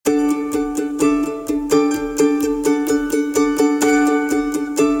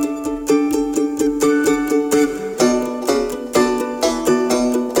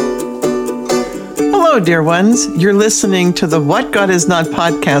dear ones. You're listening to the What God Is Not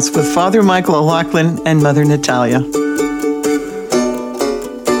podcast with Father Michael O'Loughlin and Mother Natalia.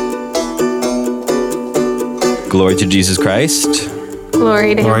 Glory to Jesus Christ.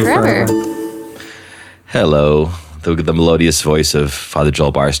 Glory to Him forever. Hello. The melodious voice of Father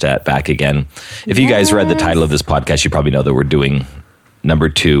Joel Barstadt back again. If you guys read the title of this podcast, you probably know that we're doing number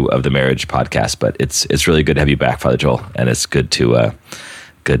 2 of the marriage podcast, but it's really good to have you back, Father Joel, and it's good to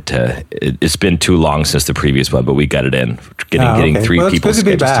it's been too long since the previous one, but we got it in. Getting 3 people to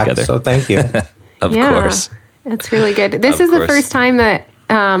be back, together. So thank you. Of course. It's really good. This is the first time that,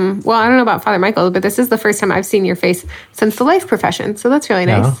 well, I don't know about Father Michael, but this is the first time I've seen your face since the life profession. So that's really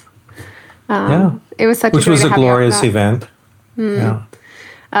nice. It was such Which was a glorious event. Yeah.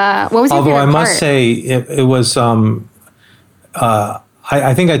 What was your Although favorite I must part? say it was, I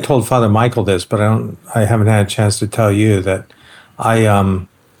think I told Father Michael this, but I haven't had a chance to tell you that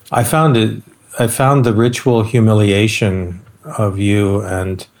I found the ritual humiliation of you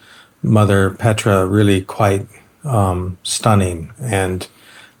and Mother Petra really quite stunning, and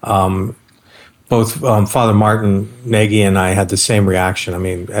both Father Martin Nagy and I had the same reaction. I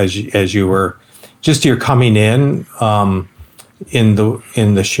mean, as you were just you're coming in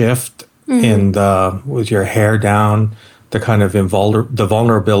the shift, with your hair down, the kind of the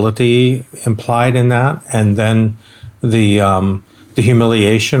vulnerability implied in that, and then the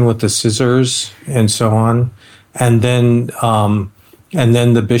humiliation with the scissors and so on, and then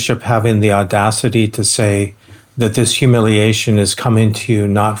the bishop having the audacity to say that this humiliation is coming to you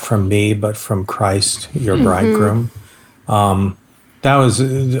not from me but from Christ, your bridegroom. That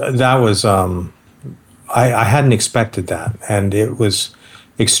was I hadn't expected that, and it was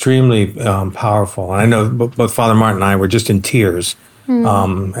extremely powerful. And I know both Father Martin and I were just in tears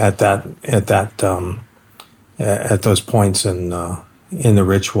at those points in the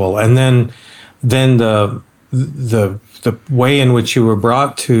ritual, and then the way in which you were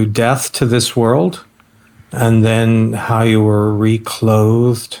brought to death to this world, and then how you were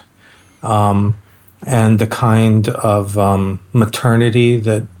reclothed, and the kind of maternity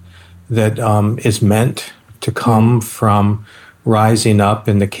that is meant to come from rising up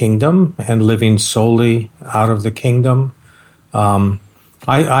in the kingdom and living solely out of the kingdom.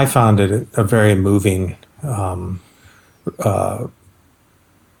 I found it a very moving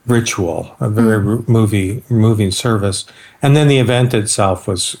ritual, a very moving service, and then the event itself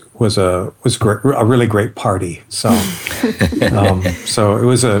was great, a really great party. So, so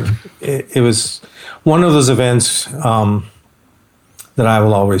it was one of those events that I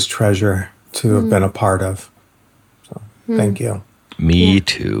will always treasure to have been a part of. So, thank you. Me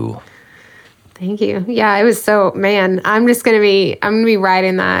too. Thank you. Yeah, it was so, man, I'm going to be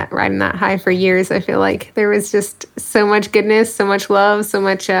riding that high for years. I feel like there was just so much goodness, so much love, so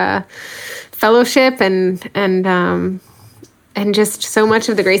much fellowship, and just so much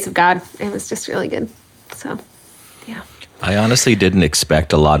of the grace of God. It was just really good. So, yeah. I honestly didn't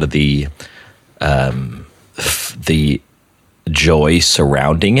expect a lot of the joy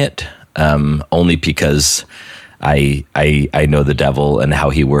surrounding it, only because I know the devil and how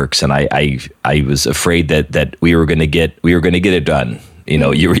he works, and I was afraid that we were going to get it done. You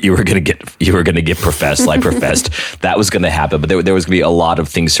know, you were going to get professed like professed. That was going to happen, but there was going to be a lot of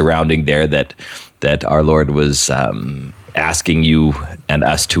things surrounding there that our Lord was asking you and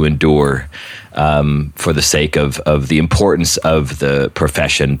us to endure for the sake of the importance of the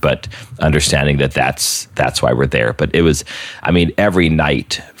profession, but understanding that that's why we're there. But it was, I mean, every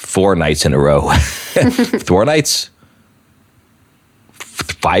night, 4 nights in a row, 4 nights,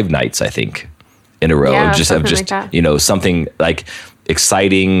 5 nights, I think, in a row, Yeah, of just like that. You know, something like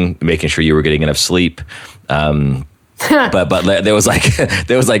exciting, making sure you were getting enough sleep. But there was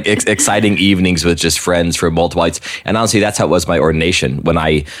exciting evenings with just friends for multiple nights, and honestly, that's how it was my ordination. When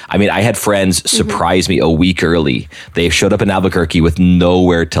I had friends surprise me a week early. They showed up in Albuquerque with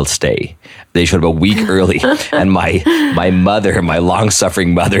nowhere to stay. They showed up a week early, and my mother, my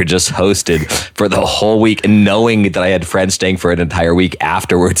long-suffering mother, just hosted for the whole week, knowing that I had friends staying for an entire week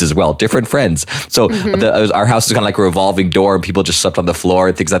afterwards as well, different friends. So our house is kind of like a revolving door, and people just slept on the floor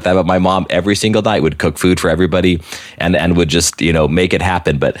and things like that. But my mom every single night would cook food for everybody, and would just, you know, make it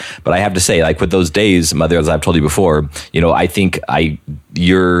happen. But I have to say, like, with those days, Mother, as I've told you before, you know, I think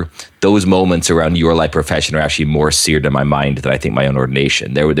those moments around your life profession are actually more seared in my mind than I think my own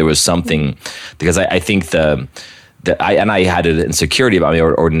ordination. There was something, because I think I had an insecurity about my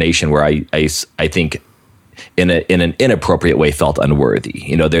ordination where I think in an inappropriate way felt unworthy.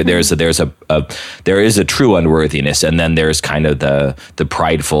 You know, there is a true unworthiness, and then there's kind of the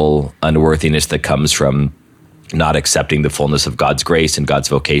prideful unworthiness that comes from not accepting the fullness of God's grace and God's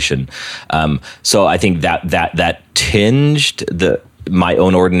vocation. So I think that tinged my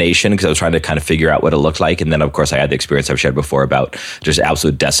own ordination, because I was trying to kind of figure out what it looked like. And then, of course, I had the experience I've shared before about just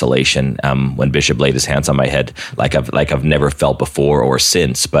absolute desolation when Bishop laid his hands on my head, like I've never felt before or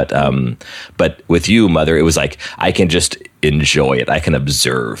since. But with you, Mother, it was like I can just enjoy it. I can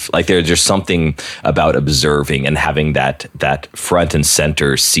observe. Like there's something about observing and having that front and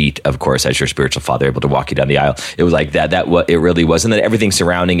center seat, of course, as your spiritual father, able to walk you down the aisle. It was like that what it really was. And then everything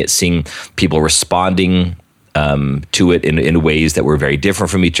surrounding it, seeing people responding to it in ways that were very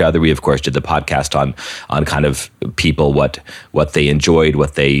different from each other. We, of course, did the podcast on kind of people, what they enjoyed,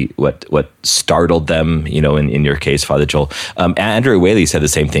 what startled them. In your case, Father Joel, Andrew Whaley said the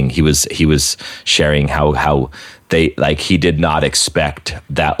same thing. He was sharing how he did not expect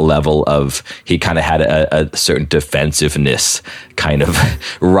that level of, he kind of had a certain defensiveness kind of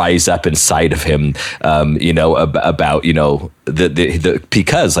rise up inside of him, about,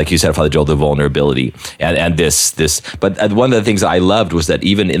 because like you said, Father Joel, the vulnerability and this, but one of the things that I loved was that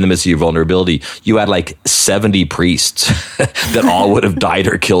even in the midst of your vulnerability, you had like 70 priests that all would have died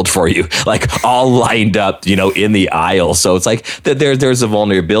or killed for you, like all lined up, in the aisle. So it's like that there's a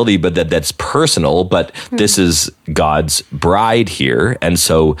vulnerability, but that's personal, but this is God's bride here, and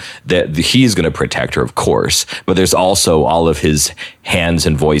so that he's going to protect her, of course, but there's also all of his hands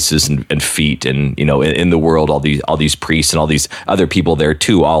and voices and feet, and in the world, all these priests and all these other people there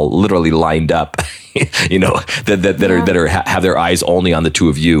too, all literally lined up, that have their eyes only on the two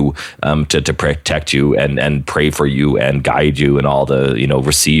of you, to protect you and pray for you and guide you, and all the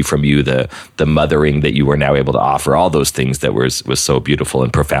receive from you the mothering that you were now able to offer, all those things that was so beautiful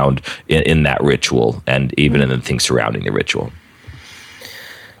and profound in that ritual, and even in the things surrounding the ritual.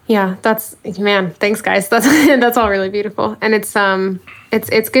 Yeah, thanks guys. That's all really beautiful. And it's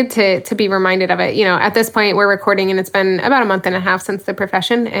good to be reminded of it. At this point we're recording and it's been about a month and a half since the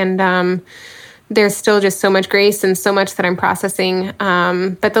profession, and there's still just so much grace and so much that I'm processing.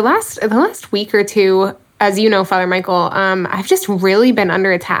 But the last week or two, as you know, Father Michael, I've just really been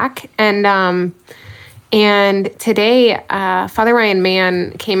under attack. And today, Father Ryan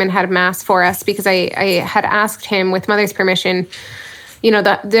Mann came and had Mass for us because I had asked him, with Mother's permission,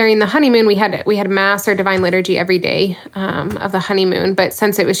 during the honeymoon, we had Mass or Divine Liturgy every day of the honeymoon. But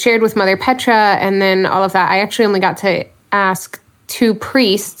since it was shared with Mother Petra and then all of that, I actually only got to ask 2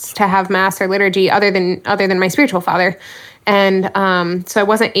 priests to have Mass or liturgy other than my spiritual father. And so I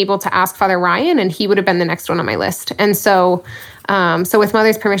wasn't able to ask Father Ryan, and he would have been the next one on my list. And so with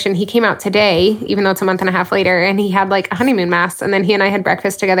Mother's permission, he came out today, even though it's a month and a half later, and he had like a honeymoon Mass. And then he and I had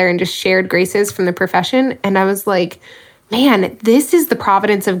breakfast together and just shared graces from the profession. And I was like, man, this is the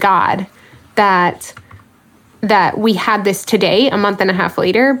providence of God that we had this today, a month and a half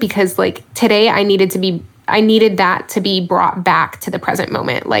later, because like today I needed that to be brought back to the present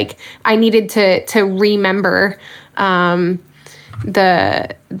moment. Like I needed to remember a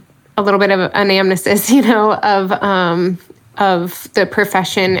little bit of anamnesis, of the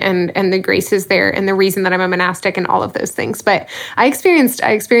profession and the graces there and the reason that I'm a monastic and all of those things. But I experienced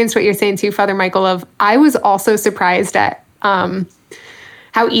what you're saying too, Father Michael, I was also surprised at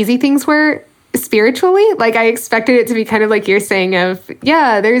how easy things were spiritually. Like I expected it to be kind of like you're saying of,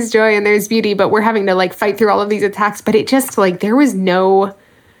 yeah, there's joy and there's beauty, but we're having to like fight through all of these attacks. But it just like, there was no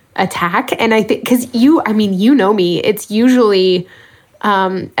attack. And I think, cause you know me, it's usually,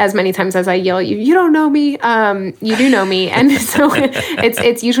 as many times as I yell at you, you don't know me, you do know me. And so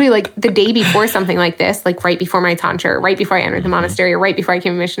it's usually like the day before something like this, like right before my tonsure, right before I entered the monastery, or right before I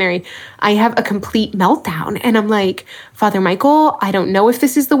became a missionary, I have a complete meltdown. And I'm like, Father Michael, I don't know if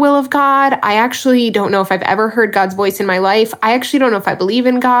this is the will of God. I actually don't know if I've ever heard God's voice in my life. I actually don't know if I believe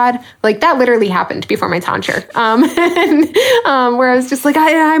in God. Like that literally happened before my tonsure. Where I was just like,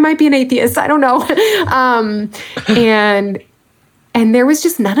 I might be an atheist. I don't know. And there was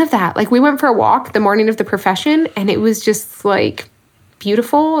just none of that. Like we went for a walk the morning of the profession, and it was just like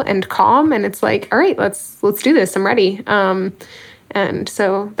beautiful and calm. And it's like, all right, let's do this. I'm ready. And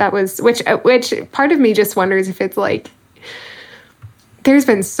so that was, which part of me just wonders if it's like, there's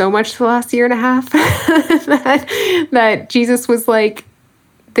been so much the last year and a half that Jesus was like,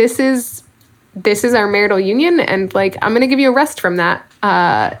 this is our marital union. And like, I'm going to give you a rest from that.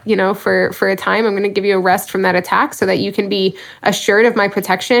 For a time, I'm going to give you a rest from that attack so that you can be assured of my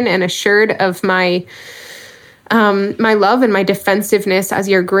protection and assured of my love and my defensiveness as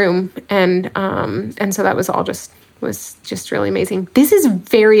your groom. And so that was just really amazing. This is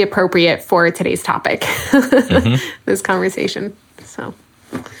very appropriate for today's topic, this conversation. So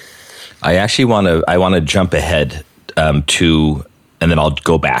I actually want to jump ahead, and then I'll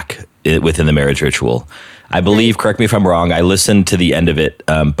go back within the marriage ritual. I believe, correct me if I'm wrong, I listened to the end of it,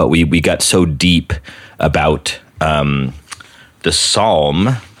 but we got so deep about the Psalm.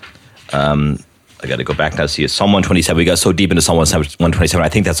 I got to go back now to see it. Psalm 127. We got so deep into Psalm 127. I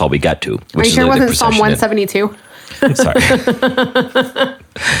think that's all we got to. Are you sure it wasn't Psalm 172? Sorry.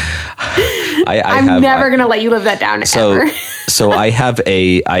 I'm never going to let you live that down ever. So I have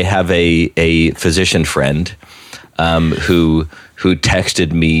a physician friend who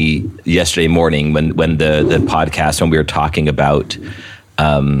texted me yesterday morning when the podcast, when we were talking about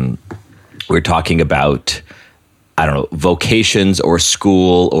I don't know, vocations or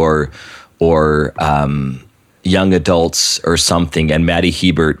school or young adults or something, and Maddie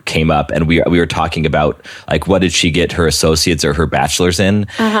Hebert came up, and we were talking about like what did she get her associates or her bachelor's in,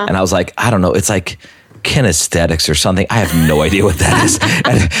 and I was like, I don't know, it's like kinesthetics or something. I have no idea what that is.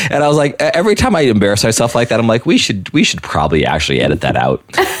 And I was like, every time I embarrass myself like that, I'm like, we should probably actually edit that out.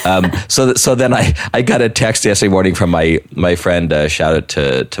 So then I got a text yesterday morning from my friend, shout out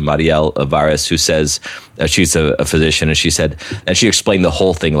to Marielle Avares, who says she's a physician, and she said, and she explained the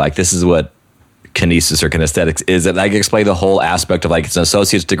whole thing, like this is what kinesis or kinesthetics is, and I can explain the whole aspect of like it's an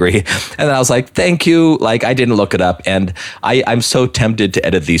associate's degree. And then I was like, thank you, like I didn't look it up, and I'm so tempted to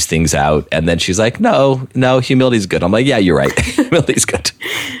edit these things out. And then she's like, no, humility's good. I'm like, yeah, you're right. Humility's good.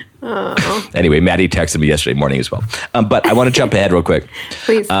 Oh. Anyway, Maddie texted me yesterday morning as well, but I want to jump ahead real quick.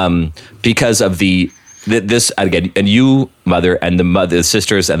 Please. Because of this again, and you, Mother, and the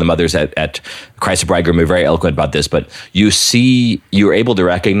sisters and the mothers at Christ the Bridegroom are very eloquent about this. But you're able to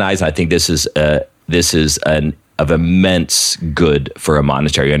recognize. And I think this is of immense good for a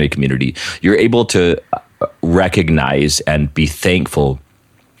monastery and a community. You're able to recognize and be thankful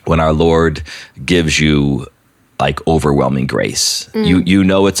when our Lord gives you like overwhelming grace. You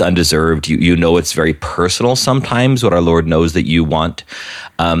know it's undeserved. You know it's very personal sometimes what our Lord knows that you want.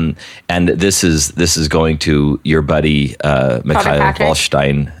 And this is going to your buddy Mikhail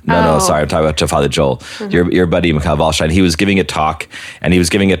Wallstein. No, sorry, I'm talking about Father Joel. Mm-hmm. Your buddy Mikhail Wallstein. He was giving a talk, and he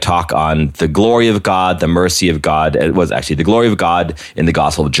was giving a talk on the glory of God, the mercy of God. It was actually the glory of God in the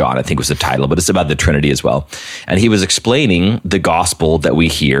Gospel of John, I think was the title, but it's about the Trinity as well. And he was explaining the gospel that we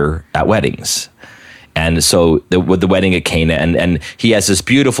hear at weddings. And so with the wedding at Cana, and he has this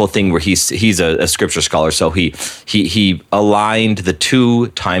beautiful thing where he's a scripture scholar. So he aligned the two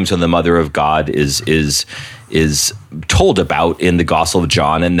times when the Mother of God is told about in the Gospel of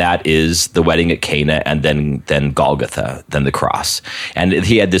John, and that is the wedding at Cana and then Golgotha, then the cross. And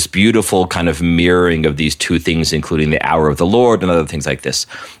he had this beautiful kind of mirroring of these two things, including the hour of the Lord and other things like this.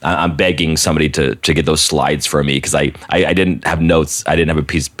 I'm begging somebody to get those slides for me, because I didn't have notes. I didn't have a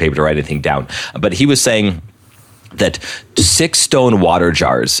piece of paper to write anything down. But he was saying that 6 stone water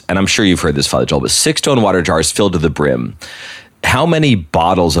jars, and I'm sure you've heard this, Father Joel, but 6 stone water jars filled to the brim. How many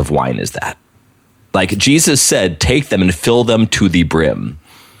bottles of wine is that? Like Jesus said, take them and fill them to the brim.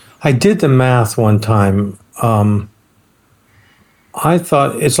 I did the math one time. I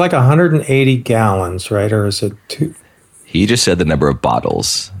thought it's like 180 gallons, right? Or is it two? He just said the number of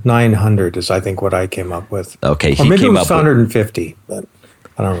bottles. 900 is, I think, what I came up with. Okay. Or maybe it was 150, but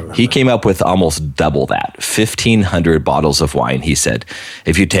I don't remember. He came up with almost double that, 1,500 bottles of wine, he said.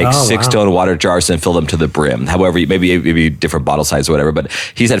 If you take 6 stone water jars and fill them to the brim, however, maybe different bottle size or whatever, but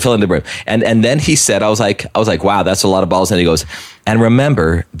he said fill in the brim. And then he said, I was like, wow, that's a lot of bottles. And he goes, and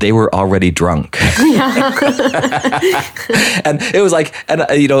remember, they were already drunk. And it was like, and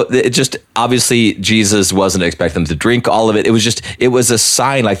it just, obviously Jesus wasn't expecting them to drink all of it. It was a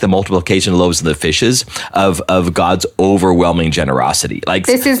sign, like the multiplication of loaves and the fishes, of God's overwhelming generosity. Like,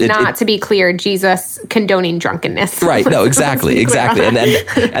 this is not, to be clear, Jesus condoning drunkenness. Right. No, exactly.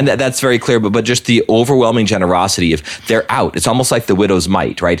 And that's very clear. But just the overwhelming generosity of they're out. It's almost like the widow's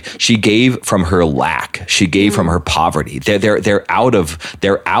mite, right? She gave from her lack. She gave from her poverty. They're out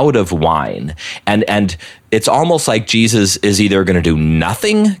of wine. And it's almost like Jesus is either going to do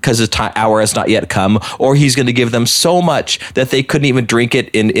nothing because his hour has not yet come, or he's going to give them so much that they couldn't even drink it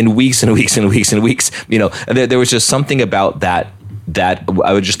in weeks and weeks and weeks and weeks. There was just something about that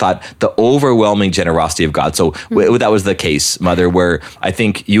I just thought the overwhelming generosity of God. So that was the case, Mother, where I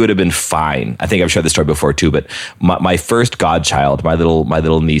think you would have been fine. I think I've shared this story before too, but my first godchild, my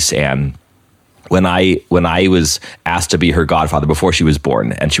little niece Anne, when I was asked to be her godfather before she was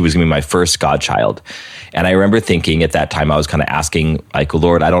born, and she was going to be my first godchild, and I remember thinking at that time I was kind of asking, like,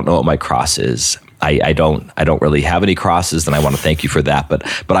 Lord, I don't know what my cross is. I don't really have any crosses, and I want to thank you for that. But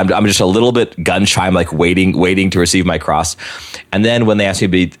I'm just a little bit gun shy. I'm like waiting to receive my cross. And then when they asked me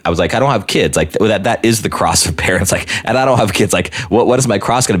to be, I was like, I don't have kids. Like that is the cross of parents. Like, and I don't have kids. Like, what is my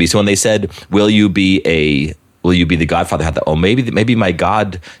cross going to be? So when they said, will you be will you be the godfather? I thought, oh, maybe my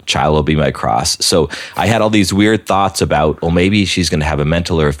godchild will be my cross. So I had all these weird thoughts about, oh, maybe she's going to have a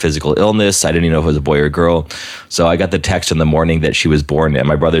mental or a physical illness. I didn't even know if it was a boy or a girl. So I got the text in the morning that she was born, and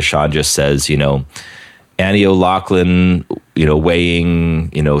my brother Sean just says, Annie O'Loughlin,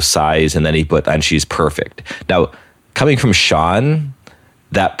 weighing, size, and then he put, and she's perfect. Now, coming from Sean,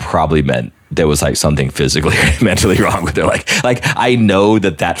 that probably meant there was like something physically or mentally wrong with her. Like I know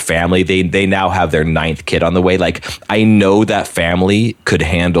that family, they now have their 9th kid on the way. Like I know that family could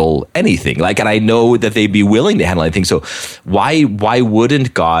handle anything. Like, and I know that they'd be willing to handle anything. So why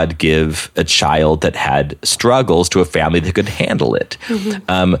wouldn't God give a child that had struggles to a family that could handle it?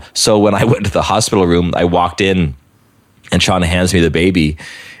 Mm-hmm. So when I went to the hospital room, I walked in and Shauna hands me the baby.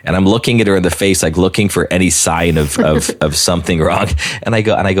 And I'm looking at her in the face, like looking for any sign of something wrong. And I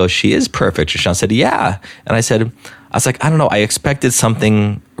go, she is perfect. And Sean said, yeah. And I was like, I don't know. I expected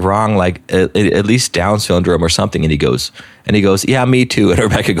something wrong, like at least Down syndrome or something. And he goes, yeah, me too. And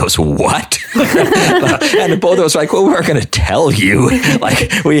Rebecca goes, what? And both of us were like, well, we weren't going to tell you.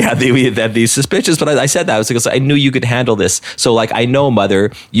 Like we had these suspicions, but I said that. I was like, I knew you could handle this. So like, I know,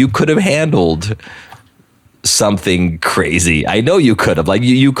 Mother, you could have handled something crazy. I know you could have. Like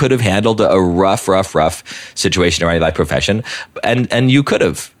you could have handled a rough situation around that profession, and you could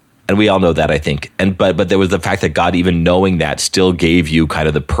have. And we all know that, I think. And but there was the fact that God, even knowing that, still gave you kind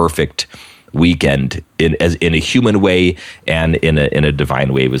of the perfect weekend in a human way and in a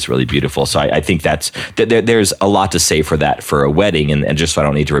divine way. Was really beautiful. So I think there's a lot to say for that for a wedding. And just so I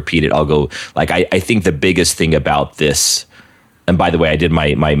don't need to repeat it, I'll go like I think the biggest thing about this. And by the way, I did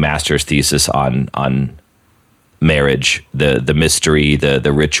my master's thesis on marriage, the mystery,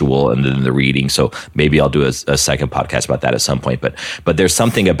 the ritual, and then the reading. So maybe I'll do a second podcast about that at some point. But there's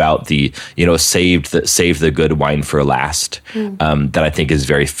something about the save the good wine for last that I think is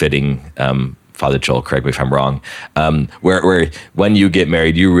very fitting. Father Joel, correct me if I'm wrong. Where when you get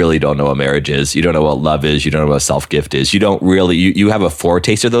married, you really don't know what marriage is. You don't know what love is. You don't know what self-gift is. You don't really. You have a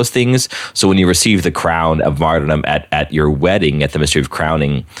foretaste of those things. So when you receive the crown of martyrdom at your wedding, at the mystery of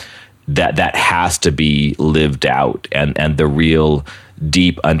crowning, that has to be lived out, and the real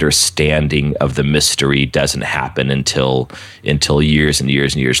deep understanding of the mystery doesn't happen until years and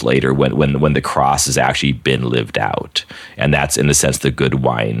years and years later, when the cross has actually been lived out. And that's, in a sense, the good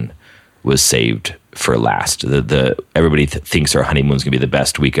wine was saved for last. Everybody thinks their honeymoon's gonna be the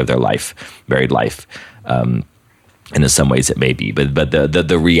best week of their life, married life. And in some ways it may be, but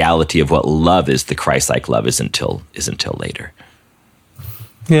the reality of what love is, the Christ-like love, is until later.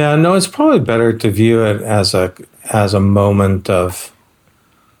 Yeah, no, it's probably better to view it as a moment of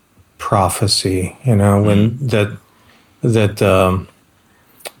prophecy, when that the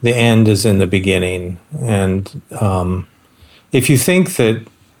end is in the beginning. And if you think that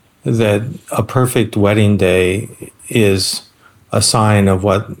a perfect wedding day is a sign of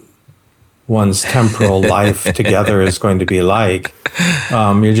what one's temporal life together is going to be like,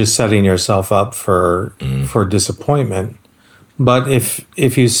 you're just setting yourself up for disappointment. But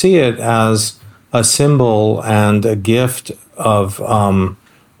if you see it as a symbol and a gift of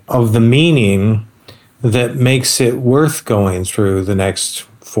the meaning that makes it worth going through the next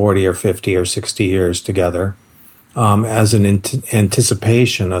 40 or 50 or 60 years together, as an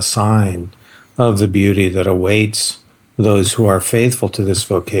anticipation, a sign of the beauty that awaits those who are faithful to this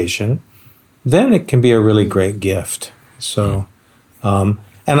vocation, then it can be a really great gift. So, and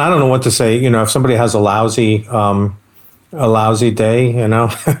I don't know what to say. If somebody has a lousy day,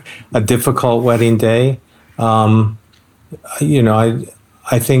 a difficult wedding day, I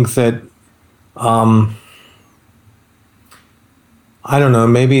think that, I don't know,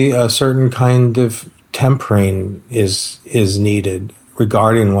 maybe a certain kind of tempering is needed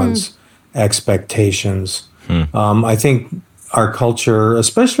regarding one's expectations. I think our culture,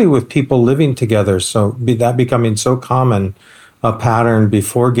 especially with people living together, that becoming so common a pattern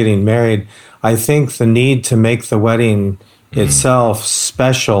before getting married, I think the need to make the wedding itself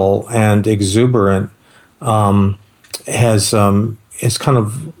special and exuberant has kind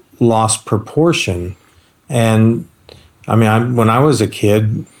of lost proportion. And I mean, when I was a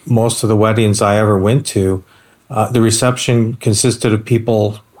kid, most of the weddings I ever went to, the reception consisted of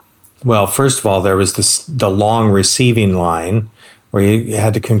people. Well, first of all, there was the long receiving line where you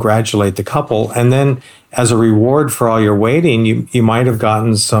had to congratulate the couple, and then as a reward for all your waiting, you might have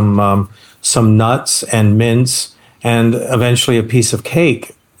gotten some nuts and mints, and eventually a piece of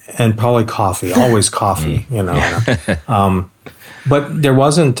cake, and probably coffee. Always coffee, But there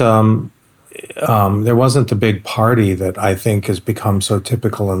wasn't the big party that I think has become so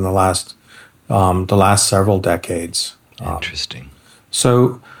typical in the last several decades. Interesting.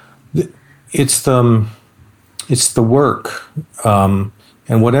 So it's it's the work, and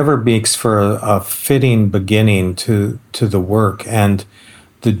whatever makes for a fitting beginning to the work. And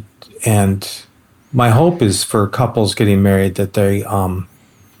my hope is for couples getting married that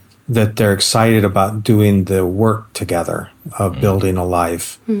they're excited about doing the work together of building a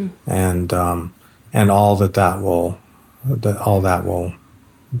life, and all that will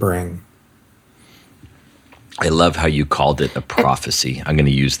bring. I love how you called it a prophecy. I'm going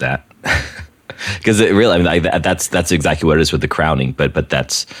to use that because it really, I mean, that's exactly what it is with the crowning. But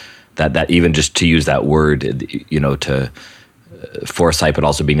that's that even just to use that word, you know, to foresight, but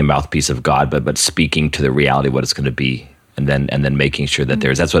also being the mouthpiece of God, but speaking to the reality of what it's going to be, and then making sure that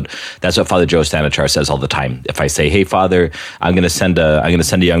there's that's what Father Joe Stanichar says all the time. If I say, "Hey, Father, I'm going to send a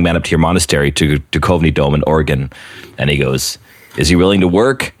young man up to your monastery to Duchovny Dome in Oregon," and he goes, "Is he willing to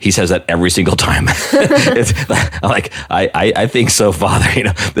work?" He says that every single time. I'm like, I think so, Father. You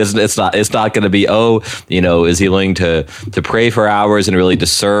know, it's not going to be, is he willing to pray for hours and really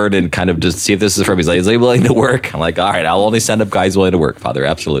discern and kind of just see if this is from him? He's like, is he willing to work? I'm like, all right, I'll only send up guys willing to work, Father.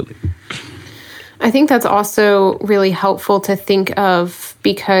 Absolutely. I think that's also really helpful to think of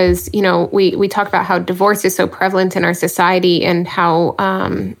because, you know, we talk about how divorce is so prevalent in our society and how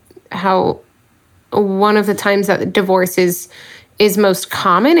one of the times that divorce is most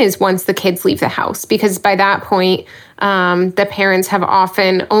common is once the kids leave the house, because by that point, the parents have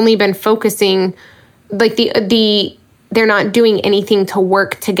often only been focusing, like they're not doing anything to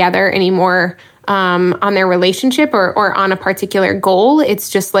work together anymore on their relationship or on a particular goal. It's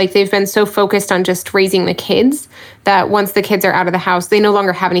just like they've been so focused on just raising the kids that once the kids are out of the house, they no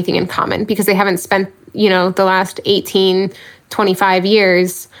longer have anything in common because they haven't spent, you know, the last 18, 25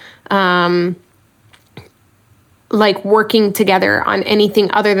 years like working together on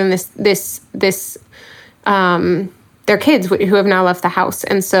anything other than this their kids who have now left the house.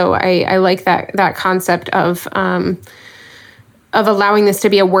 And so I like that concept of allowing this to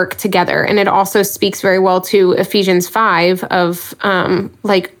be a work together. And it also speaks very well to Ephesians 5 of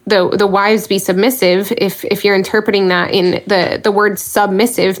like the wives be submissive. If you're interpreting that in the word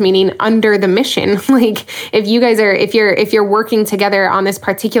submissive, meaning under the mission, like if you guys are, if you're working together on this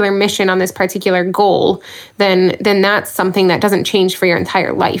particular mission, on this particular goal, then that's something that doesn't change for your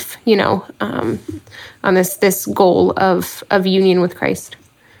entire life, you know, on this goal of union with Christ.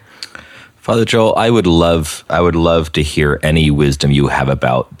 Father Joel, I would love to hear any wisdom you have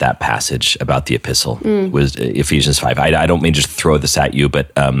about that passage, about the epistle, was Ephesians 5. I don't mean just throw this at you,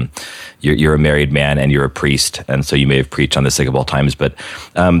 but you're a married man and you're a priest, and so you may have preached on this several times. But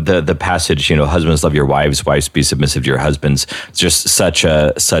the passage, you know, husbands love your wives, wives be submissive to your husbands. It's just such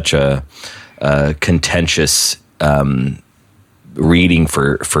a contentious reading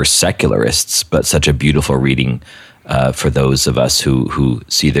for secularists, but such a beautiful reading for those of us who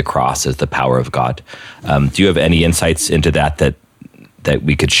see the cross as the power of God. Do you have any insights into that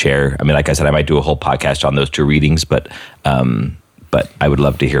we could share? I mean, like I said, I might do a whole podcast on those two readings, but I would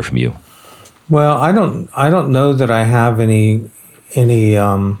love to hear from you. Well, I don't know that I have any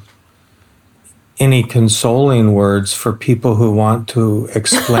consoling words for people who want to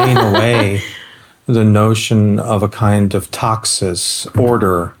explain away the notion of a kind of taxis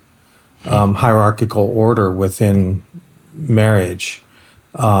order, hierarchical order within marriage.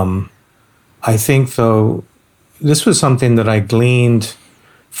 I think, though, this was something that I gleaned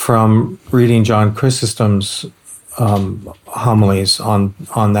from reading John Chrysostom's homilies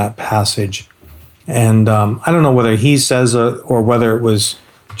on that passage. And I don't know whether he says or whether it was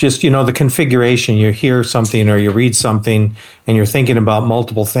just, you know, the configuration. You hear something or you read something and you're thinking about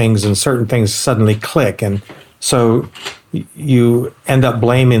multiple things and certain things suddenly click. And so you end up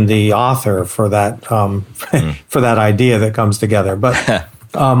blaming the author for that for that idea that comes together. But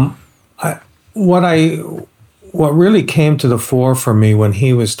what really came to the fore for me when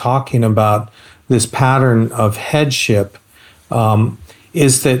he was talking about this pattern of headship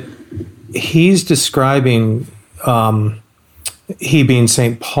is that he's describing, he being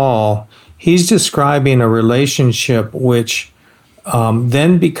St. Paul, he's describing a relationship which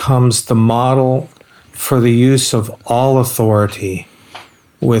then becomes the model for the use of all authority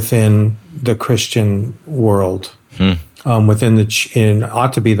within the Christian world. Within it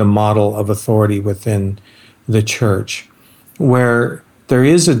ought to be the model of authority within the church, where there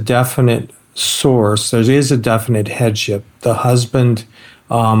is a definite source, there is a definite headship. The husband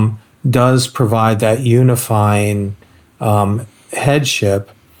does provide that unifying headship,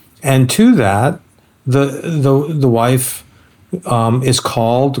 and to that, the wife is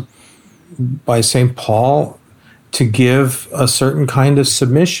called by St. Paul to give a certain kind of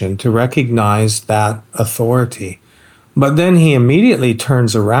submission, to recognize that authority. But then he immediately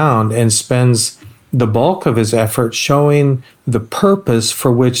turns around and spends the bulk of his effort showing the purpose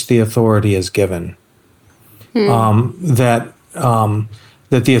for which the authority is given. That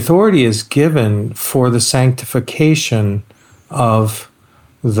the authority is given for the sanctification of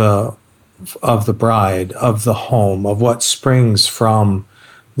the bride, of the home, of what springs from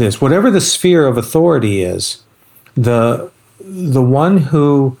this. Whatever the sphere of authority is, the one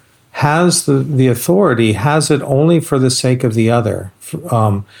who has the authority has it only for the sake of the other,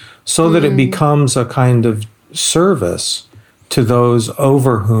 so that it becomes a kind of service to those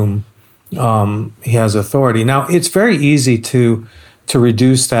over whom he has authority. Now, it's very easy to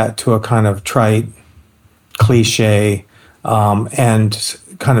reduce that to a kind of trite cliche and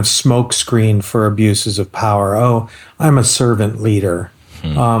kind of smokescreen for abuses of power. Oh, I'm a servant leader.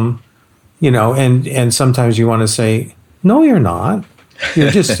 And sometimes you want to say, no, you're not.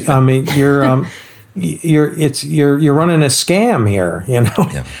 You're just, I mean, you're running a scam here,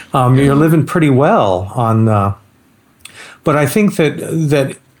 Yeah. You're living pretty well on, but I think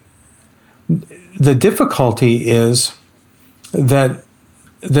that the difficulty is that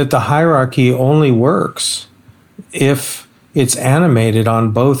the hierarchy only works if it's animated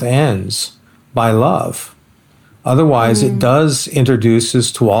on both ends by love. Otherwise, it does introduce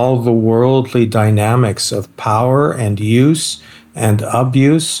us to all the worldly dynamics of power and use and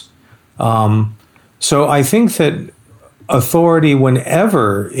abuse. So I think that authority,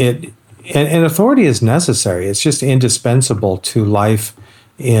 whenever and authority is necessary, it's just indispensable to life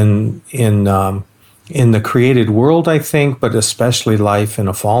in the created world, I think, but especially life in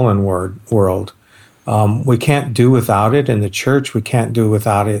a fallen world. We can't do without it in the church. We can't do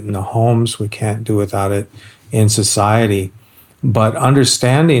without it in the homes. We can't do without it in society. But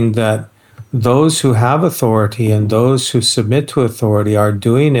understanding that those who have authority and those who submit to authority are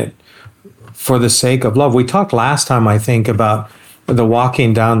doing it for the sake of love. We talked last time, I think, about the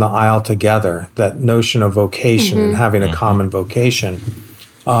walking down the aisle together, that notion of vocation and having a common vocation.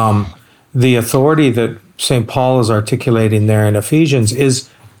 The authority that St. Paul is articulating there in Ephesians is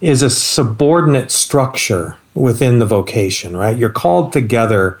a subordinate structure within the vocation, right? You're called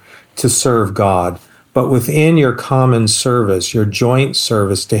together to serve God, but within your common service, your joint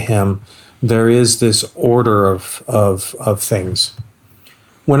service to Him, there is this order of things.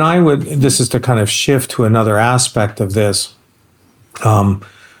 This is to kind of shift to another aspect of this. At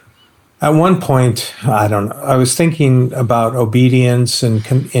one point, I was thinking about obedience and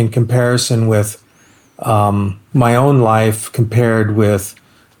in comparison with my own life compared with,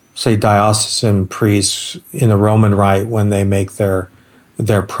 say, diocesan priests in the Roman Rite when they make their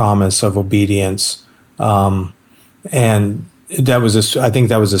promise of obedience. And I think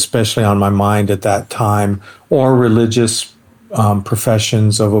that was especially on my mind at that time, or religious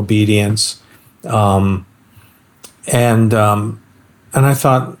professions of obedience. And I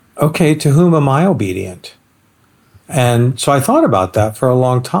thought, okay, to whom am I obedient? And so I thought about that for a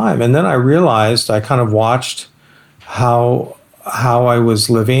long time. And then I realized, I kind of watched how I was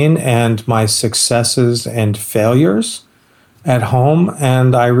living and my successes and failures at home.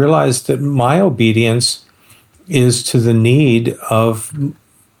 And I realized that my obedience is to the needs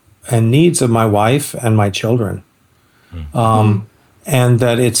of my wife and my children. And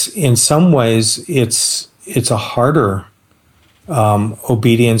that it's, in some ways, it's a harder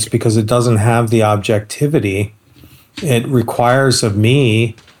obedience because it doesn't have the objectivity. It requires of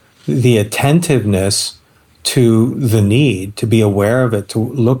me the attentiveness to the need, to be aware of it, to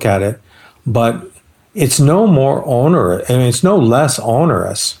look at it. But it's no more onerous, and it's no less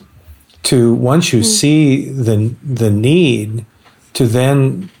onerous to, once you see the need, to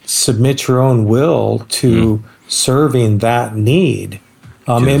then submit your own will to serving that need.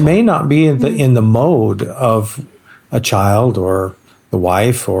 It may not be in the mode of a child or the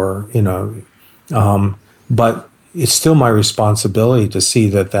wife, or but it's still my responsibility to see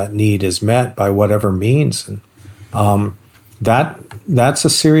that need is met by whatever means, and that's a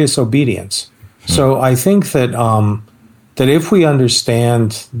serious obedience. So I think that if we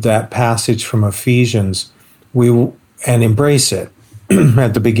understand that passage from Ephesians, and embrace it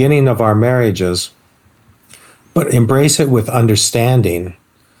at the beginning of our marriages, but embrace it with understanding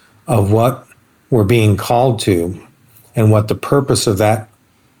of what we're being called to and what the purpose of that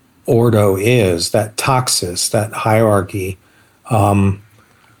ordo is, that taxis, that hierarchy, then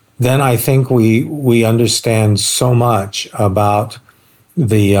I think we understand so much about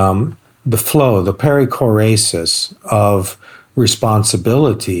the flow, the perichoresis of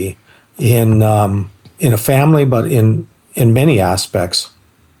responsibility in a family, but in many aspects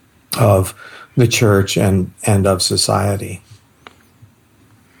of the church and of society.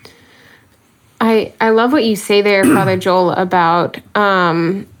 I love what you say there, Father Joel, about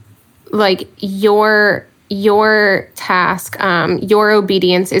like your task, your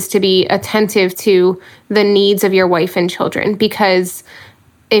obedience is to be attentive to the needs of your wife and children, because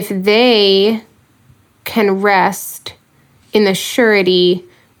if they can rest in the surety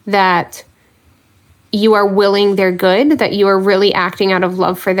that you are willing their good, that you are really acting out of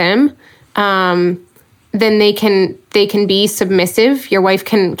love for them, then they can be submissive. Your wife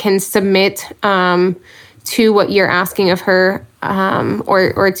can submit to what you're asking of her,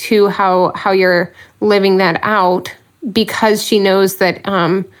 or to how you're living that out, because she knows that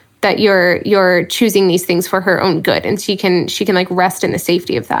that you're choosing these things for her own good, and she can like rest in the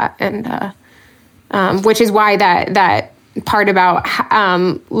safety of that, and which is why that part about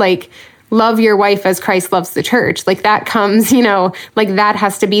like love your wife as Christ loves the church, like that comes, like that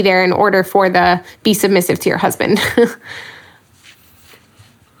has to be there in order for the be submissive to your husband.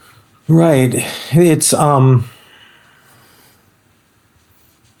 Right. It's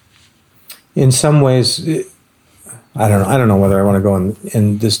in some ways, I don't know whether I want to go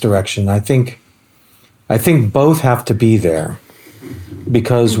in this direction. I think both have to be there,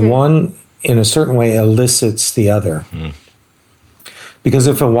 because one in a certain way elicits the other. Because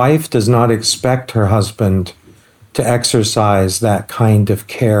if a wife does not expect her husband to exercise that kind of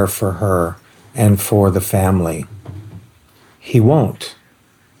care for her and for the family, he won't.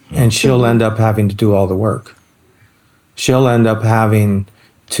 And she'll end up having to do all the work. She'll end up having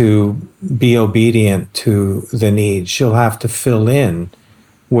to be obedient to the need. She'll have to fill in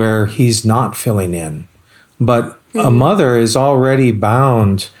where he's not filling in. But a mother is already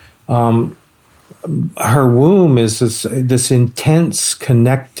bound. Her womb is this intense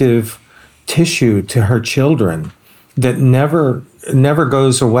connective tissue to her children that never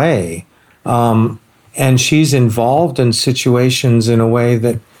goes away. And she's involved in situations in a way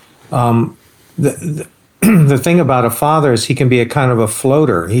that the thing about a father is he can be a kind of a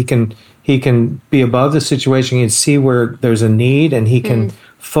floater. He can be above the situation. He can see where there's a need, and he can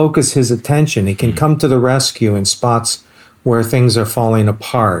focus his attention. He can come to the rescue in spots where things are falling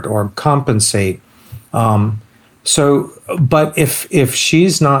apart, or compensate. But if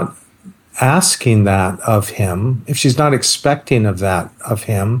she's not asking that of him, if she's not expecting of that of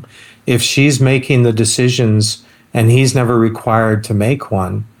him, if she's making the decisions and he's never required to make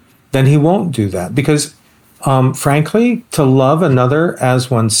one, then he won't do that. Because, frankly, to love another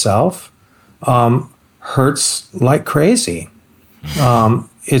as oneself hurts like crazy.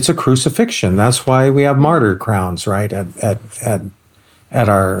 It's a crucifixion. That's why we have martyr crowns, right, at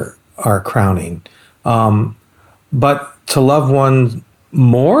our crowning. But to love one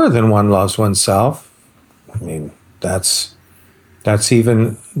more than one loves oneself, I mean, that's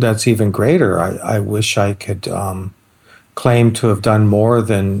even greater. I wish I could claim to have done more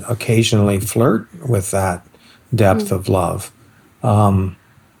than occasionally flirt with that depth of love.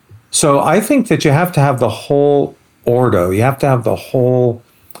 So I think that you have to have the whole ordo. You have to have the whole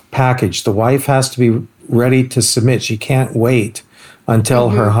package. The wife has to be ready to submit. She can't wait until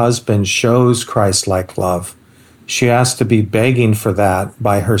her husband shows Christ-like love. She has to be begging for that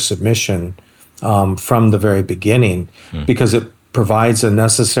by her submission from the very beginning, because it provides a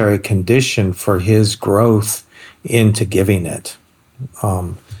necessary condition for his growth into giving it,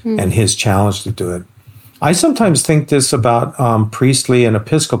 and his challenge to do it. I sometimes think this about priestly and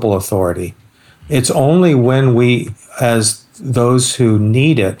episcopal authority. It's only when we, as those who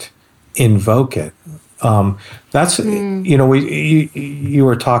need it, invoke it. That's, you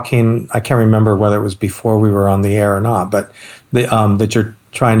were talking, I can't remember whether it was before we were on the air or not, but that you're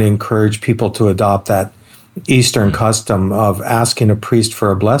trying to encourage people to adopt that Eastern custom of asking a priest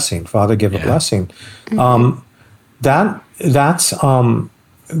for a blessing. Father, give a blessing.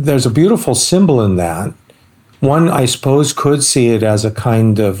 There's a beautiful symbol in that. One, I suppose, could see it as a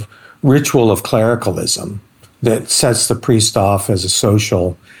kind of ritual of clericalism that sets the priest off as a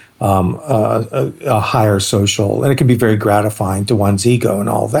social, a higher social, and it can be very gratifying to one's ego and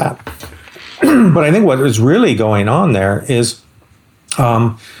all that. But I think what is really going on there is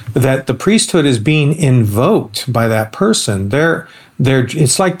that the priesthood is being invoked by that person.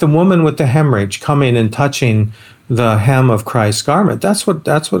 It's like the woman with the hemorrhage coming and touching the hem of Christ's garment. That's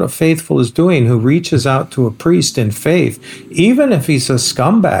what a faithful is doing, who reaches out to a priest in faith, even if he's a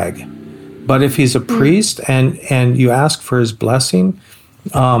scumbag. But if he's a priest and you ask for his blessing,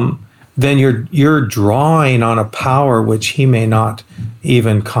 then you're drawing on a power which he may not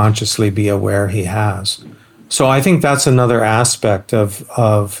even consciously be aware he has. So I think that's another aspect of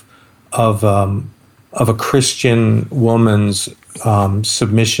a Christian woman's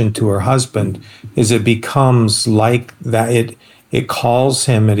submission to her husband, is it becomes like that. It calls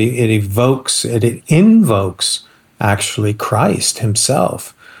him. It invokes actually Christ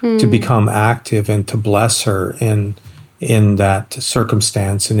himself. to become active and to bless her in that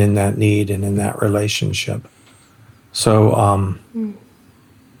circumstance and in that need and in that relationship. So,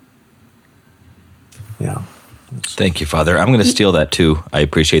 yeah. Thank you, Father. I'm going to steal that too. I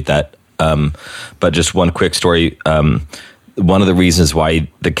appreciate that. But just one quick story. One of the reasons why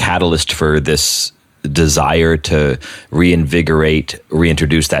the catalyst for this desire to reinvigorate,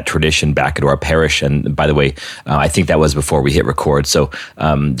 reintroduce that tradition back into our parish. And by the way, I think that was before we hit record. So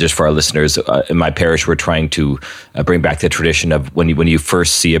just for our listeners, in my parish, we're trying to bring back the tradition of when you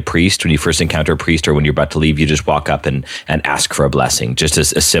first see a priest, when you first encounter a priest, or when you're about to leave, you just walk up and ask for a blessing. Just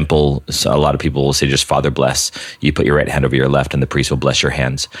as a simple, so a lot of people will say just Father bless. You put your right hand over your left and the priest will bless your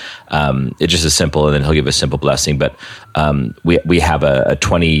hands. It's just as simple, and then he'll give a simple blessing. But we have a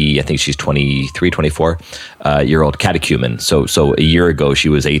 20, I think she's 23, 24 year old catechumen. So a year ago she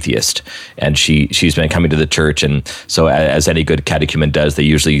was atheist, and she's been coming to the church, and so as any good catechumen does, they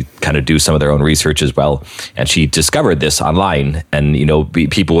usually kind of do some of their own research as well. And she discovered this online, and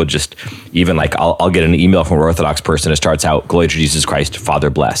people would just even like I'll get an email from an Orthodox person. It starts out "Glory to Jesus Christ, Father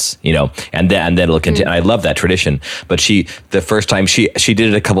bless," and then it'll continue. And I love that tradition. But the first time she did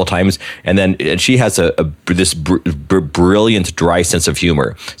it a couple of times, and she has this brilliant dry sense of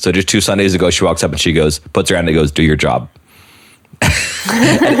humor. So just 2 Sundays ago, she walks up and she puts her hand and goes, "Do your job."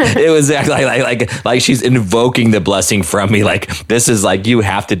 It was exactly like she's invoking the blessing from me. Like, this is like, you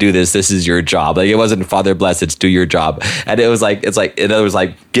have to do this. This is your job. Like, it wasn't Father bless, it's do your job. And it was like, in other words,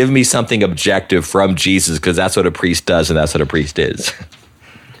 like, give me something objective from Jesus, because that's what a priest does, and that's what a priest is.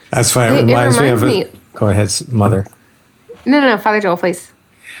 That's why it reminds me of Go ahead, Mother. No, Father Joel, please.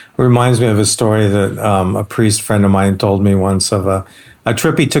 It reminds me of a story that a priest friend of mine told me once of a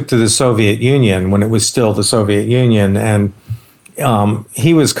trip he took to the Soviet Union when it was still the Soviet Union. And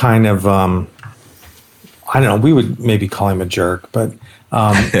he was kind of, I don't know, we would maybe call him a jerk, but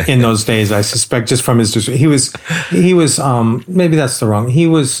in those days, I suspect just from his, he was maybe that's the wrong, he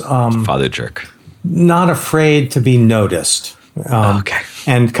was Father jerk. Not afraid to be noticed. Okay.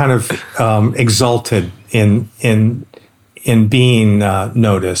 And kind of exalted in being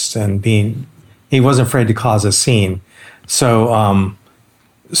noticed and he wasn't afraid to cause a scene.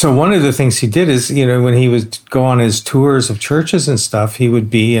 So one of the things he did is, when he would go on his tours of churches and stuff, he would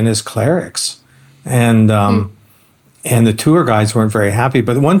be in his clerics, and the tour guides weren't very happy.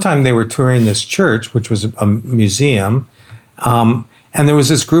 But one time they were touring this church, which was a museum, and there was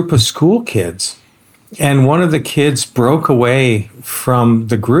this group of school kids, and one of the kids broke away from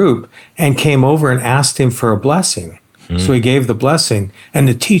the group and came over and asked him for a blessing. So he gave the blessing, and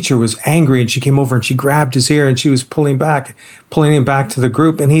the teacher was angry, and she came over and she grabbed his ear and she was pulling him back to the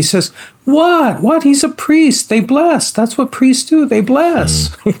group. And he says, What? He's a priest. They bless. That's what priests do. They bless.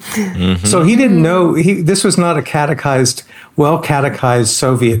 Mm-hmm. So he didn't know, this was not a well-catechized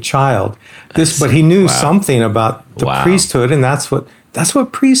Soviet child. But he knew something about the priesthood, and that's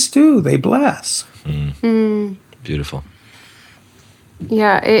what priests do. They bless. Beautiful.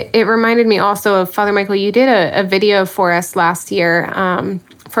 Yeah, it reminded me also of, Father Michael, you did a video for us last year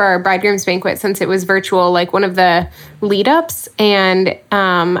for our bridegroom's banquet, since it was virtual, like one of the lead ups. And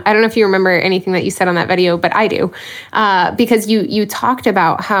I don't know if you remember anything that you said on that video, but I do, because you talked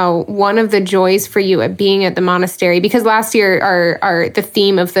about how one of the joys for you at being at the monastery, because last year the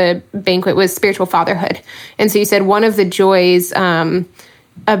theme of the banquet was spiritual fatherhood. And so you said one of the joys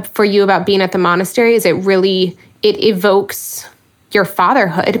for you about being at the monastery is it evokes your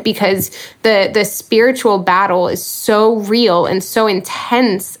fatherhood, because the spiritual battle is so real and so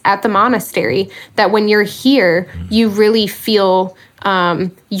intense at the monastery that when you're here, you really feel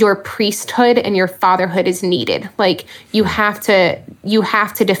your priesthood and your fatherhood is needed. Like, you have to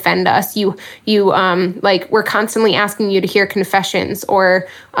defend us. You like, we're constantly asking you to hear confessions or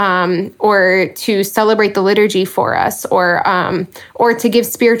to celebrate the liturgy for us, or to give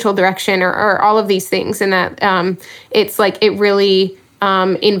spiritual direction, or all of these things. And that it's like, it really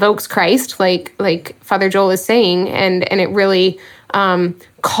invokes Christ, like Father Joel is saying, and it really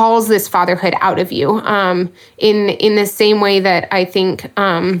calls this fatherhood out of you, in the same way that I think,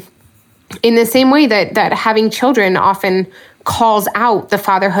 in the same way that having children often calls out the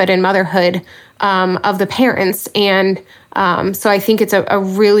fatherhood and motherhood of the parents. And so I think it's a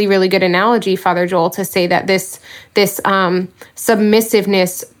really, really good analogy, Father Joel, to say that this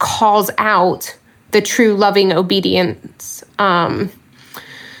submissiveness calls out the true loving obedience, and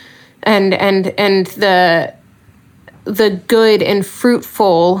the good and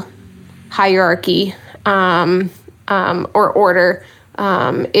fruitful hierarchy or order,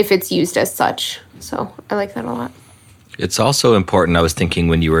 if it's used as such. So I like that a lot. It's also important, I was thinking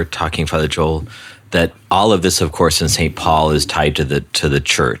when you were talking, Father Joel, that all of this, of course, in St. Paul is tied to the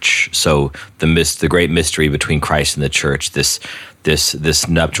church. So the great mystery between Christ and the church, this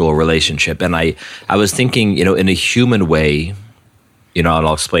nuptial relationship. And I was thinking, in a human way, and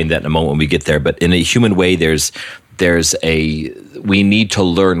I'll explain that in a moment when we get there. But in a human way, we need to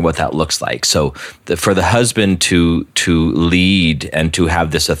learn what that looks like. So for the husband to lead and to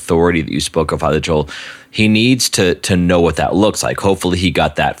have this authority that you spoke of, Father Joel, he needs to know what that looks like. Hopefully he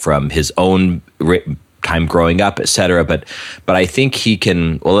got that from his own time growing up, et cetera. But I think he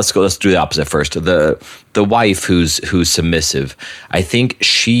can, let's do the opposite first. The wife who's submissive, I think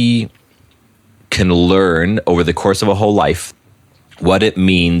she can learn over the course of a whole life what it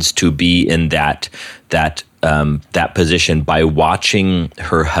means to be in that position by watching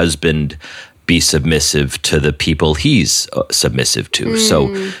her husband be submissive to the people he's submissive to.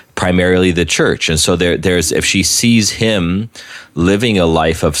 So primarily the church. And so there's if she sees him living a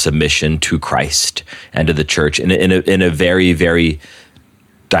life of submission to Christ and to the church in a very, very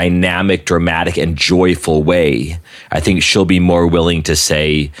dynamic, dramatic, and joyful way, I think she'll be more willing to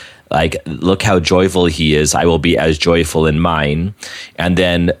say, like, look how joyful he is. I will be as joyful in mine. And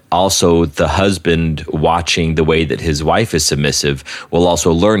then also the husband watching the way that his wife is submissive will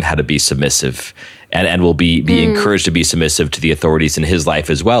also learn how to be submissive and will be encouraged to be submissive to the authorities in his life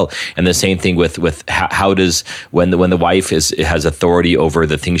as well. And the same thing with how does when the wife has authority over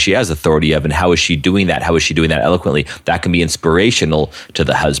the things she has authority of, and how is she doing that? How is she doing that eloquently? That can be inspirational to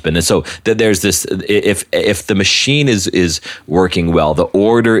the husband. And so there's this, if the machine is working well, the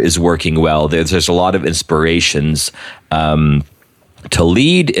order is working well, there's a lot of inspirations to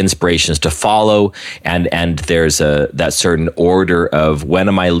lead, inspirations to follow, and there's that certain order of when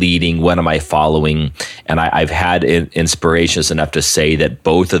am I leading, when am I following, and I've had inspirations enough to say that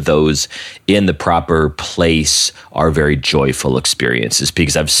both of those in the proper place are very joyful experiences,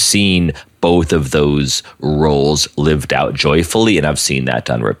 because I've seen both of those roles lived out joyfully, and I've seen that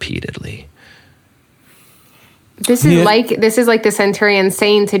done repeatedly. This is like the centurion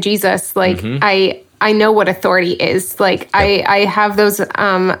saying to Jesus, like, I know what authority is. Like, I have those who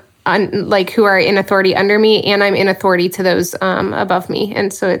are in authority under me, and I'm in authority to those above me.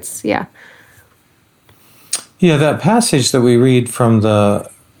 And so it's Yeah, that passage that we read from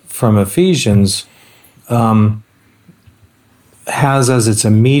Ephesians has as its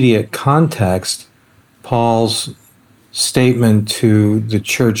immediate context Paul's statement to the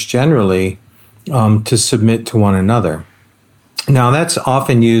church generally to submit to one another. Now, that's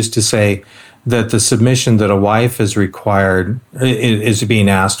often used to say that the submission that a wife is required, is being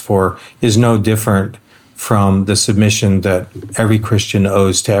asked for, is no different from the submission that every Christian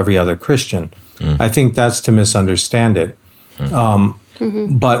owes to every other Christian. I think that's to misunderstand it.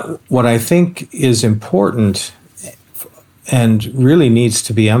 But what I think is important and really needs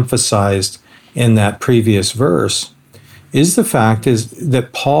to be emphasized in that previous verse is the fact is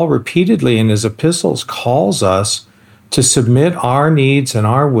that Paul repeatedly in his epistles calls us to submit our needs and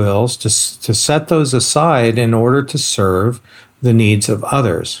our wills, to set those aside in order to serve the needs of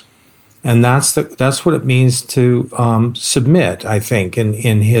others. And that's what it means to submit, I think,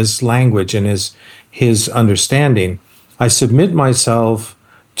 in his language and his understanding. I submit myself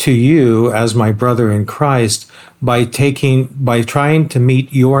to you as my brother in Christ by trying to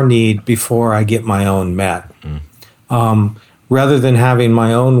meet your need before I get my own met. Rather than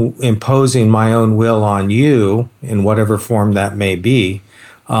imposing my own will on you in whatever form that may be,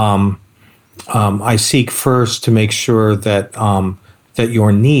 I seek first to make sure that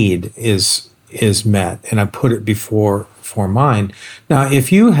your need is met, and I put it before mine. Now,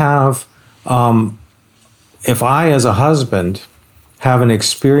 if I as a husband have an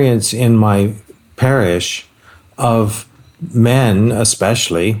experience in my parish of men,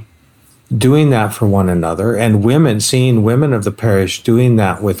 especially, doing that for one another, and seeing women of the parish doing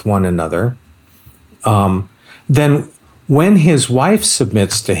that with one another, then when his wife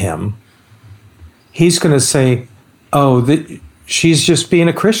submits to him, he's going to say, she's just being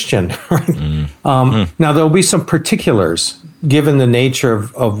a Christian. Right? Now, there'll be some particulars, given the nature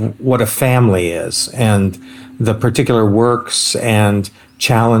of what a family is, and the particular works and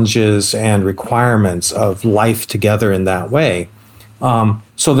challenges and requirements of life together in that way.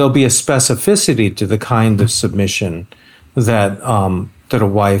 So there'll be a specificity to the kind of submission that a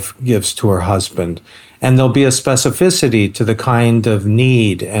wife gives to her husband. And there'll be a specificity to the kind of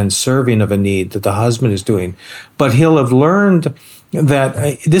need and serving of a need that the husband is doing. But he'll have learned that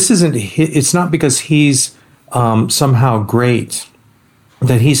it's not because he's somehow great,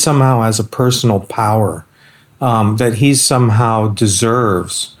 that he somehow has a personal power, that he somehow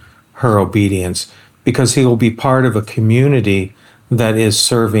deserves her obedience, because he will be part of a community that is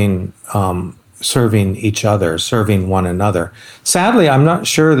serving serving each other, serving one another. Sadly, I'm not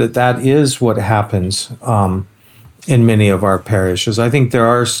sure that is what happens in many of our parishes. I think there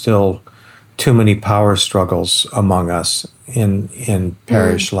are still too many power struggles among us in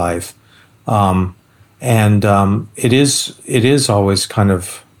parish life, and it is always kind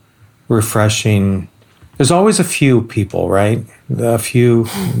of refreshing. There's always a few people, right? A few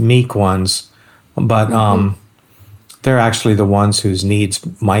meek ones, but they're actually the ones whose needs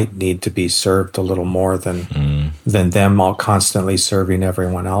might need to be served a little more than them all constantly serving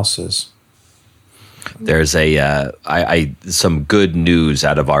everyone else's. There's some good news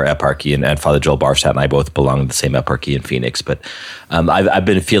out of our eparchy, and Father Joel Barstadt and I both belong to the same eparchy in Phoenix. But I've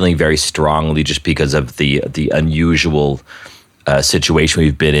been feeling very strongly, just because of the unusual situation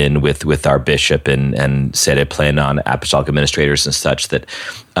we've been in with our bishop and Sede Plena, apostolic administrators and such, that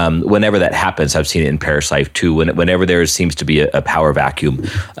whenever that happens, I've seen it in parish life too. Whenever there seems to be a power vacuum,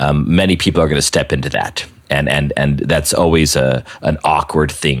 many people are going to step into that. And that's always an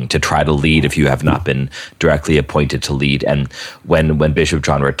awkward thing to try to lead if you have not been directly appointed to lead. And when Bishop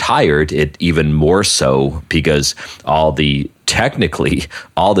John retired, it even more so, because all the Syncellae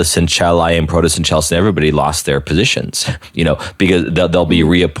and Proto-Syncells and everybody lost their positions, because they'll be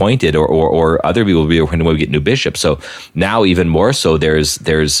reappointed or other people will be reappointed when we get new bishops. So now even more so,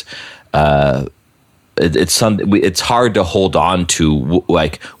 it's hard to hold on to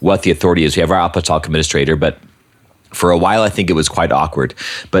like what the authority is. We have our apostolic administrator, but for a while I think it was quite awkward.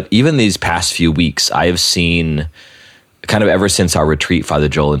 But even these past few weeks, I have seen, kind of ever since our retreat, Father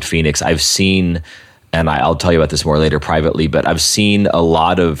Joel, in Phoenix, I've seen, and I'll tell you about this more later privately, but I've seen a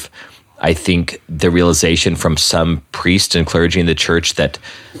lot of, I think, the realization from some priests and clergy in the church that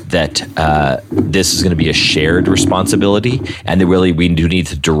this is going to be a shared responsibility, and that really we do need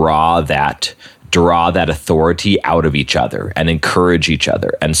to draw that authority out of each other and encourage each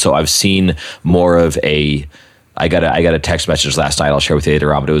other. And so I've seen more of I got a text message last night I'll share with you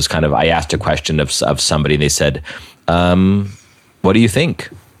later on, but it was kind of, I asked a question of somebody and they said, what do you think?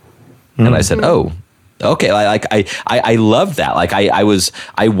 And I said, oh, okay. I love that. Like I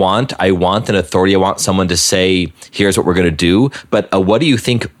want an authority. I want someone to say, here's what we're going to do. But what do you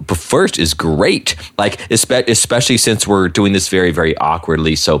think first is great. Like, especially since we're doing this very, very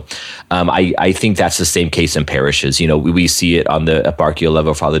awkwardly. So I think that's the same case in parishes. We see it on the eparchial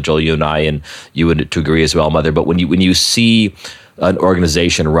level, Father Joel, you and I, and you would to agree as well, Mother. But when you see an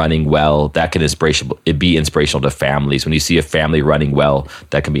organization running well, that can be inspirational to families. When you see a family running well,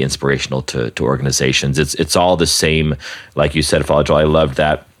 that can be inspirational to organizations. It's all the same. Like you said, Father Joel, I loved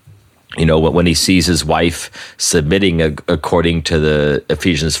that. When he sees his wife submitting according to the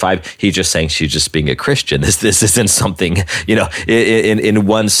Ephesians 5, he's just saying she's just being a Christian. This isn't something, in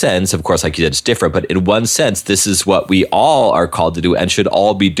one sense, of course, like you said, it's different, but in one sense, this is what we all are called to do and should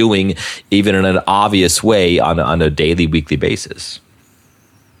all be doing, even in an obvious way on a daily, weekly basis.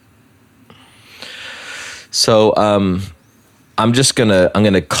 So, I'm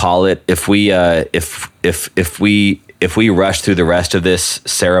gonna call it, if we rush through the rest of this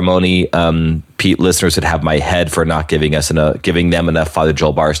ceremony, listeners would have my head for not giving them enough Father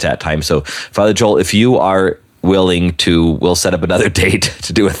Joel Barstadt time. So, Father Joel, if you are willing to, we'll set up another date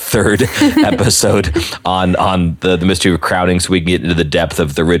to do a third episode on the mystery of crowning, so we can get into the depth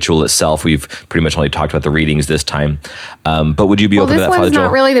of the ritual itself. We've pretty much only talked about the readings this time. But would you be open to that, Father Joel? This one's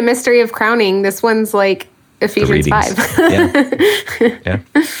not really the mystery of crowning. This one's like Ephesians 5.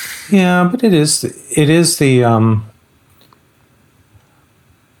 Yeah, but it is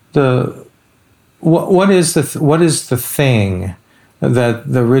what is the thing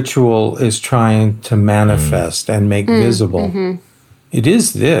that the ritual is trying to manifest and make visible? Mm-hmm. It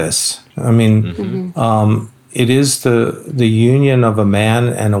is this. I mean, it is the union of a man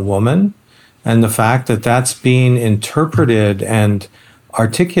and a woman, and the fact that that's being interpreted and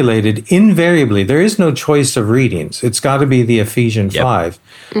articulated invariably. There is no choice of readings. It's got to be the Ephesians 5,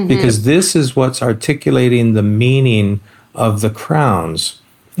 because this is what's articulating the meaning of the crowns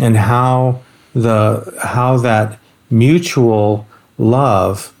and how that mutual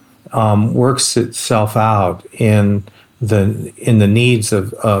love works itself out in the needs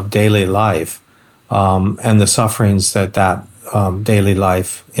of daily life and the sufferings that daily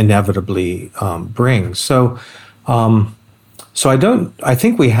life inevitably brings. So I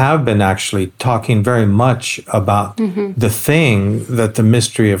think we have been actually talking very much about the thing that the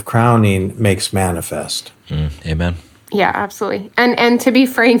mystery of crowning makes manifest. Amen. Yeah, absolutely. And to be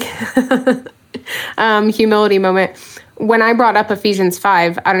frank, humility moment. when I brought up Ephesians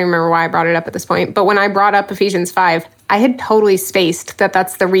 5, I don't even remember why I brought it up at this point, but when I brought up Ephesians 5, I had totally spaced that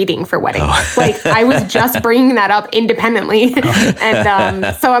that's the reading for wedding. Like, I was just bringing that up independently.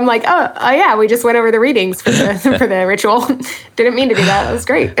 And so I'm like, oh yeah, we just went over the readings for the ritual. Didn't mean to do that. That was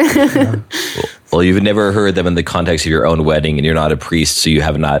great. Well, you've never heard them in the context of your own wedding, and you're not a priest, so you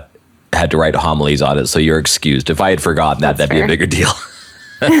have not had to write homilies on it, so you're excused. If I had forgotten that'd fair. be a bigger deal.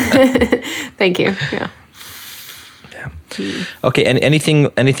 Thank you. Yeah. Okay, and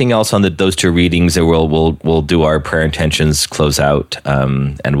anything else on those two readings? And we'll do our prayer intentions, close out,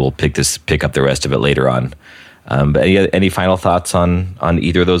 and we'll pick up the rest of it later on. But any final thoughts on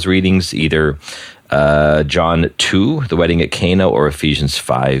either of those readings? Either John 2, the wedding at Cana, or Ephesians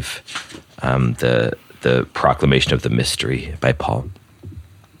 5, the proclamation of the mystery by Paul.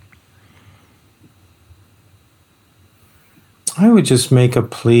 I would just make a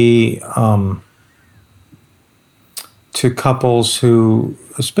plea to couples who,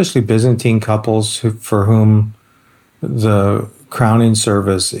 especially Byzantine couples, for whom the crowning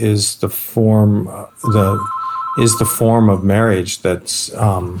service is the form of marriage that's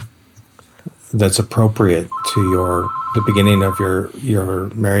appropriate to the beginning of your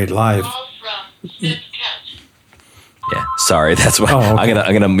married life. Yeah, sorry, that's why okay.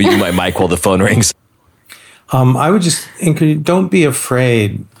 I'm gonna mute my mic while the phone rings. I would just encourage, don't be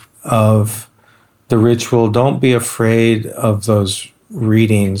afraid of the ritual. Don't be afraid of those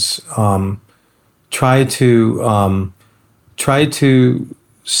readings. Try to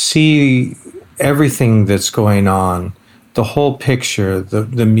see everything that's going on, the whole picture,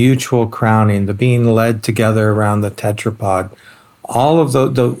 the mutual crowning, the being led together around the tetrapod, all of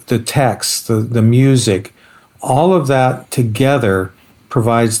the text, the music, all of that together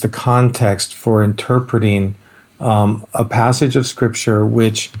provides the context for interpreting a passage of Scripture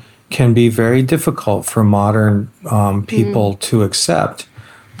which can be very difficult for modern people to accept.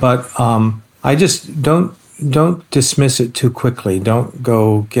 But I just don't dismiss it too quickly. Don't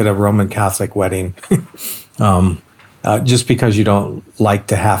go get a Roman Catholic wedding just because you don't like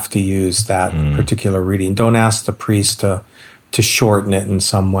to have to use that particular reading. Don't ask the priest to shorten it in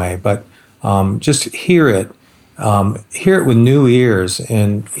some way, but just hear it with new ears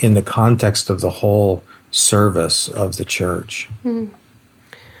in the context of the whole service of the church.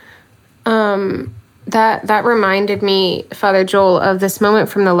 That reminded me, Father Joel, of this moment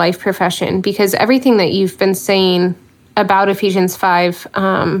from the life profession, because everything that you've been saying about Ephesians 5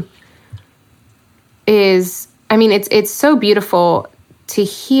 it's so beautiful to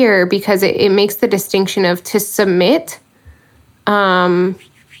hear, because it makes the distinction of to submit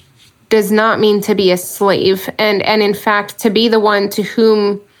does not mean to be a slave. And in fact, to be the one to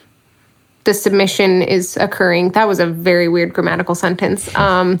whom the submission is occurring. That was a very weird grammatical sentence.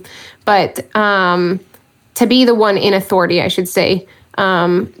 But to be the one in authority, I should say,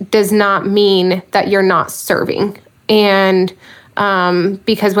 does not mean that you're not serving. And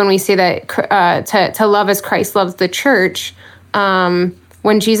because when we say that to love as Christ loves the church,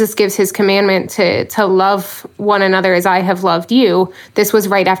 when Jesus gives his commandment to love one another as I have loved you, this was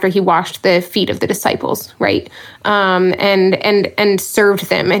right after he washed the feet of the disciples, right? And served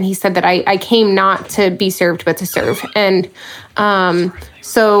them. And he said that I came not to be served, but to serve. And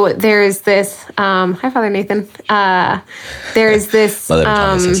so there's this, hi, Father Nathan. There's this, Mother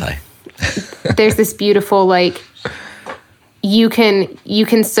Thomas says hi. There's this beautiful, like, you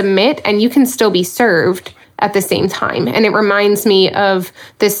can submit and you can still be served at the same time. And it reminds me of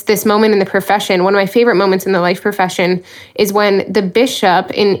this moment in the profession. One of my favorite moments in the life profession is when the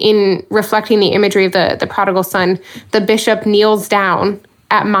bishop, in reflecting the imagery of the prodigal son, the bishop kneels down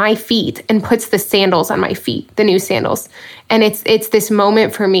at my feet and puts the sandals on my feet, the new sandals. And it's this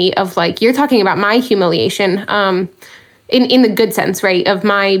moment for me of, like, you're talking about my humiliation, in the good sense, right? Of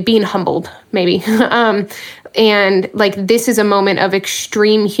my being humbled, maybe. And like, this is a moment of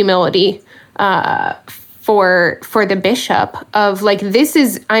extreme humility, for the bishop, of like, this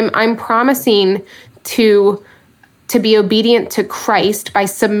is, I'm promising to be obedient to Christ by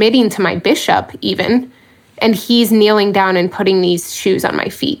submitting to my bishop even, and he's kneeling down and putting these shoes on my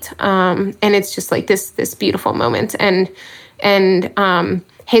feet. And it's just like this beautiful moment. And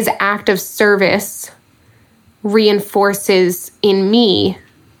his act of service reinforces in me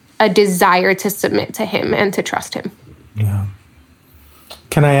a desire to submit to him and to trust him. Yeah.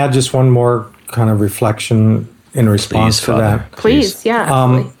 Can I add just one more kind of reflection in response to that? Please,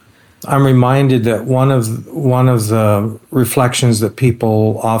 yeah. I'm reminded that one of the reflections that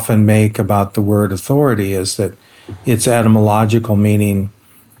people often make about the word authority is that its etymological meaning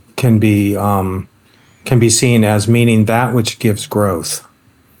can be seen as meaning that which gives growth.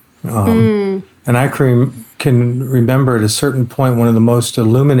 And I can remember at a certain point, one of the most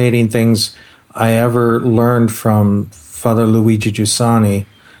illuminating things I ever learned from Father Luigi Giussani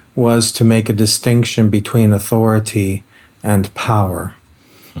was to make a distinction between authority and power.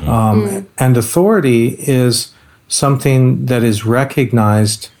 And authority is something that is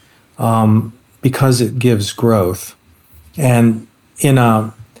recognized because it gives growth. And in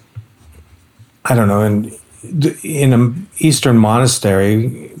an Eastern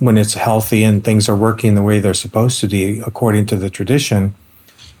monastery, when it's healthy and things are working the way they're supposed to be, according to the tradition,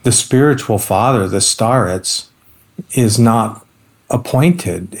 the spiritual father, the starets, is not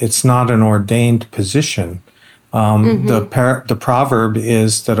appointed. It's not an ordained position. The proverb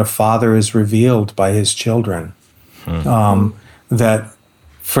is that a father is revealed by his children. That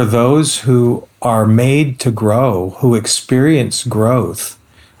for those who are made to grow, who experience growth,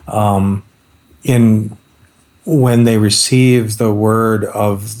 when they receive the word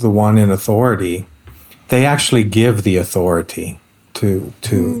of the one in authority, they actually give the authority to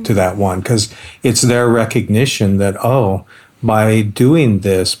that one, because it's their recognition that, oh, by doing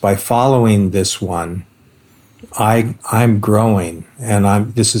this, by following this one, I'm growing,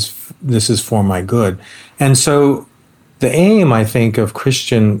 and this is for my good. And so the aim, I think, of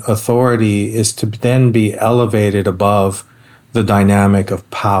Christian authority is to then be elevated above the dynamic of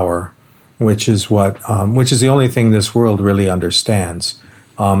power, which is the only thing this world really understands.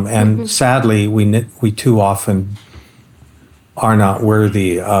 And sadly, we too often are not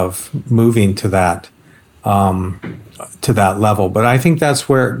worthy of moving to that level. But I think that's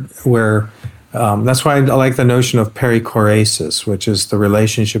where that's why I like the notion of perichoresis, which is the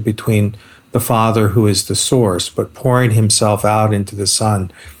relationship between the Father, who is the source, but pouring himself out into the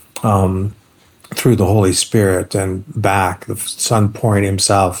Son through the Holy Spirit, and back, the Son pouring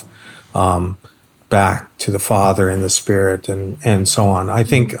himself back to the Father in the Spirit, and so on. I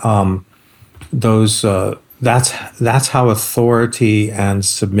think that's how authority and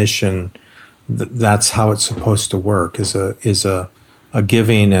submission, that's how it's supposed to work, is a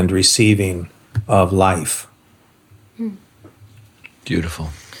giving and receiving of life. Beautiful.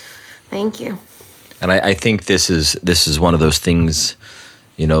 Thank you. And I think this is one of those things,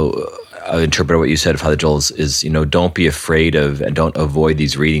 I interpret what you said, Father Joel, is don't be afraid of and don't avoid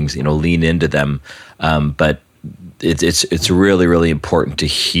these readings, lean into them. But it's really, really important to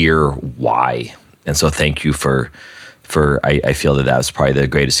hear why. And so thank you for I feel that was probably the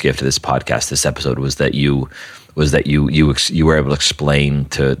greatest gift of this podcast, this episode, was that you were able to explain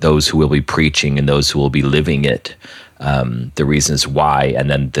to those who will be preaching and those who will be living it, the reasons why, and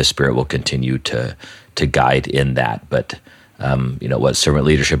then the Spirit will continue to guide in that. But what servant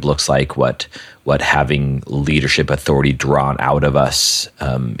leadership looks like, what having leadership authority drawn out of us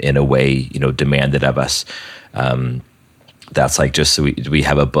in a way, demanded of us. That's like, just so we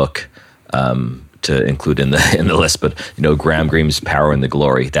have a book to include in the list, but Graham Greene's Power and the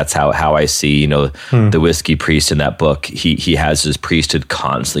Glory. That's how I see the whiskey priest in that book. He has his priesthood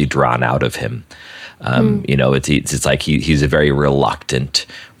constantly drawn out of him. It's like he's a very reluctant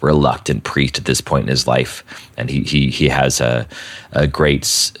priest at this point in his life, and he has a great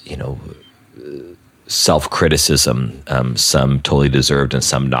self-criticism, some totally deserved and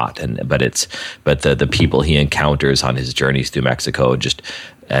some not, but the people he encounters on his journeys through Mexico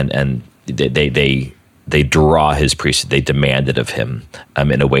and they draw his priesthood, they demand it of him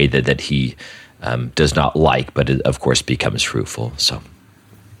in a way that he does not like, but it, of course, becomes fruitful. So.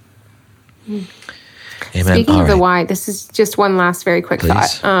 Amen. Speaking of the why, this is just one last very quick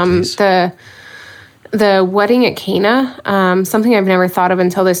thought. Please. The wedding at Cana, something I've never thought of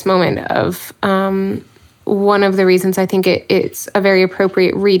until this moment of one of the reasons I think it's a very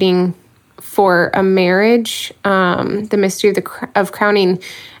appropriate reading for a marriage. The mystery of crowning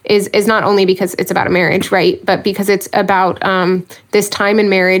is not only because it's about a marriage, right? But because it's about this time in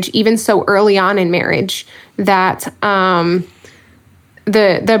marriage, even so early on in marriage, that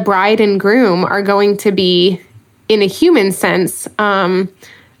the bride and groom are going to be, in a human sense,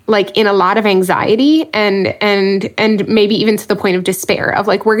 like in a lot of anxiety and maybe even to the point of despair of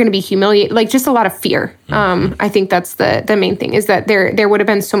like, we're going to be humiliated, like just a lot of fear. I think that's the main thing, is that there would have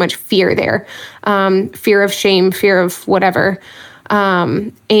been so much fear there, fear of shame, fear of whatever,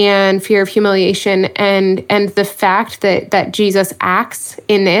 and fear of humiliation. And the fact that Jesus acts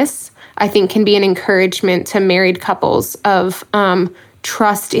in this, I think, can be an encouragement to married couples of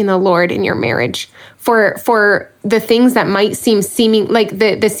trust in the Lord in your marriage. For the things that might seeming like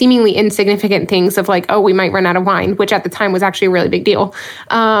the seemingly insignificant things of like, oh, we might run out of wine, which at the time was actually a really big deal.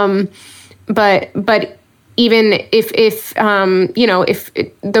 But even if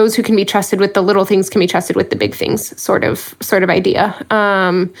those who can be trusted with the little things can be trusted with the big things, sort of idea.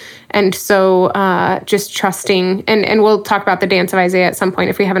 And so just trusting, and we'll talk about the dance of Isaiah at some point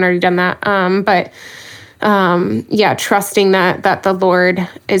if we haven't already done that. But trusting that the Lord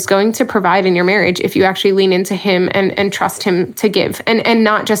is going to provide in your marriage if you actually lean into him and trust him to give, and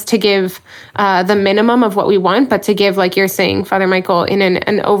not just to give the minimum of what we want, but to give, like you're saying, Father Michael, in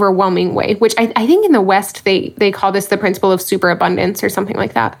an overwhelming way, which I think in the West, they call this the principle of superabundance or something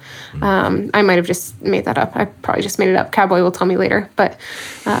like that. I might have just made that up. I probably just made it up. Cowboy will tell me later. But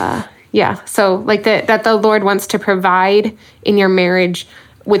so like that the Lord wants to provide in your marriage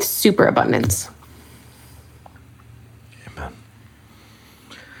with superabundance.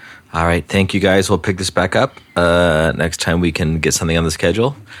 All right. Thank you, guys. We'll pick this back up next time we can get something on the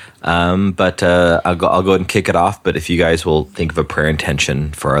schedule. But I'll go ahead and kick it off. But if you guys will think of a prayer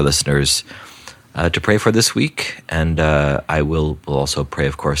intention for our listeners to pray for this week, and I will also pray,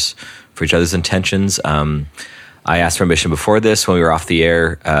 of course, for each other's intentions. I asked permission before this when we were off the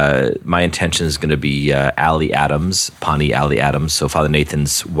air. My intention is going to be Allie Adams, Pawnee Allie Adams, so Father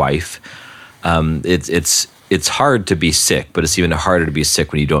Nathan's wife. It's hard to be sick, but it's even harder to be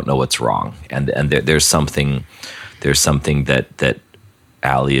sick when you don't know what's wrong. And there's something that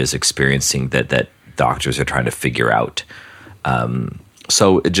Allie is experiencing that doctors are trying to figure out.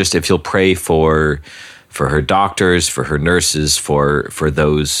 So just if you'll pray for her doctors, for her nurses, for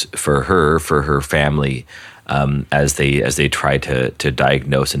her family, as they try to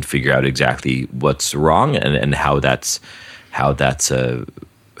diagnose and figure out exactly what's wrong and how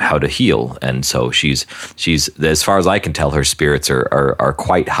to heal. And so she's as far as I can tell, her spirits are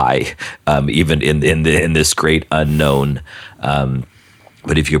quite high, even in this great unknown.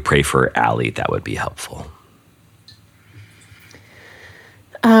 But if you pray for Allie, that would be helpful.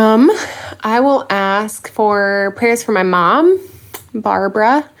 I will ask for prayers for my mom,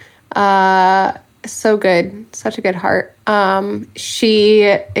 Barbara. So good. Such a good heart.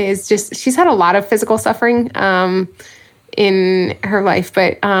 She's had a lot of physical suffering, in her life,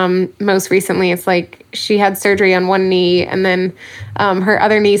 but most recently it's like she had surgery on one knee, and then her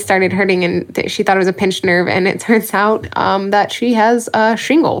other knee started hurting, and she thought it was a pinched nerve, and it turns out that she has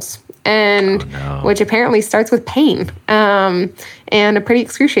shingles, and which apparently starts with pain, and a pretty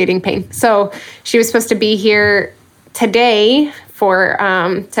excruciating pain. So she was supposed to be here today for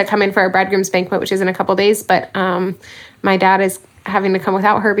to come in for our bridegroom's banquet, which is in a couple days, but my dad is having to come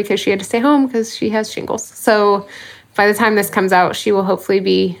without her because she had to stay home because she has shingles. So by the time this comes out, she will hopefully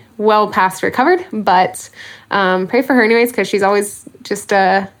be well past recovered, but pray for her anyways, because she's always just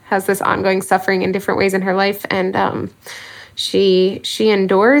has this ongoing suffering in different ways in her life, and she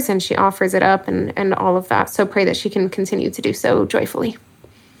endures and she offers it up and all of that. So pray that she can continue to do so joyfully.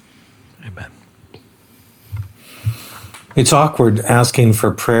 Amen. It's awkward asking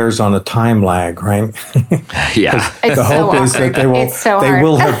for prayers on a time lag, right? Yeah. The hope is that they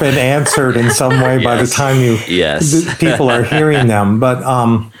will have been answered in some way by the time people are hearing them. But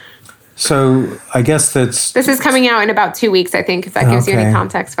so I guess this is coming out in about 2 weeks, I think, if that gives you any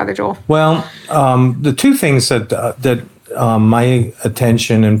context, Father Joel. Well, the two things that my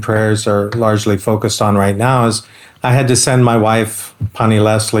attention and prayers are largely focused on right now is I had to send my wife, Pawnee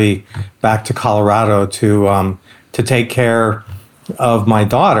Leslie, back to Colorado to take care of my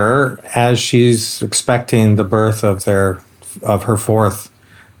daughter as she's expecting the birth of her fourth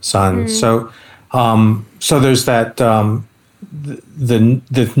son. Mm-hmm. So there's that the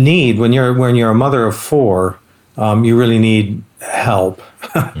need when you're a mother of four, you really need help.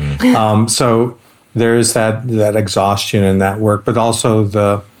 Mm-hmm. So there's that exhaustion in that work, but also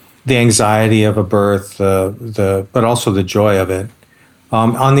the anxiety of a birth, but also the joy of it.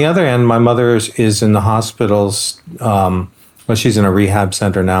 On the other end, my mother is in the hospitals. She's in a rehab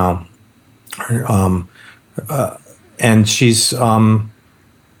center now, and she's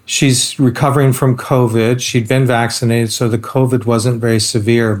recovering from COVID. She'd been vaccinated, so the COVID wasn't very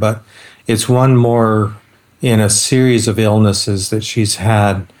severe, but it's one more in a series of illnesses that she's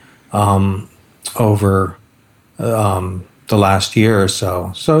had over the last year or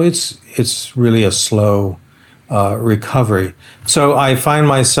so. So it's really a slow recovery. So I find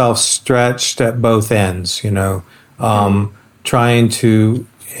myself stretched at both ends, trying to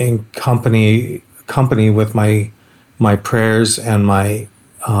accompany with my prayers and my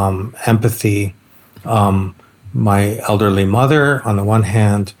empathy, my elderly mother on the one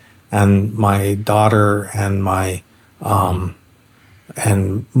hand, and my daughter and my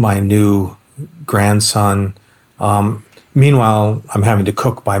new grandson. Meanwhile, I'm having to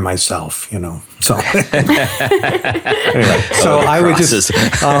cook by myself, So, anyway, so I would just,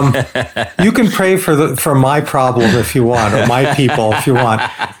 you can pray for my problem if you want, or my people if you want,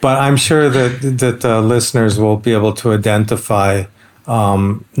 but I'm sure that listeners will be able to identify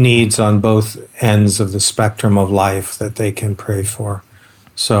needs on both ends of the spectrum of life that they can pray for.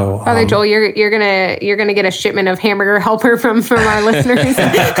 So, Father Joel, you're gonna get a shipment of Hamburger Helper from our listeners.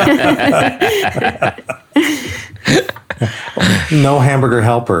 No Hamburger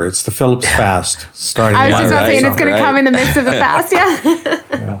Helper. It's the Phillips Fast starting. I was just about saying it's going to come in the midst of the fast.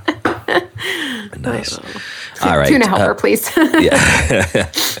 Yeah. Nice. All right. Tuna helper, please.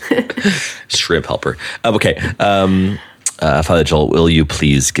 Yeah. Shrimp helper. Okay. Father Joel, will you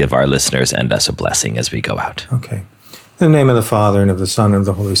please give our listeners and us a blessing as we go out? Okay. In the name of the Father, and of the Son, and of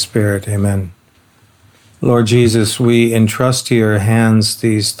the Holy Spirit. Amen. Lord Jesus, we entrust to your hands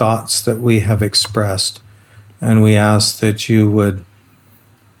these thoughts that we have expressed. And we ask that you would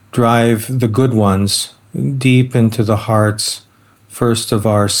drive the good ones deep into the hearts, first of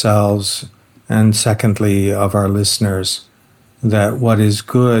ourselves, and secondly of our listeners, that what is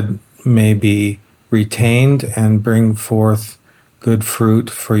good may be retained and bring forth good fruit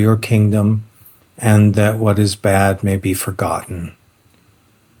for your kingdom, and that what is bad may be forgotten.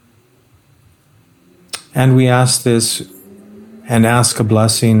 And we ask this and ask a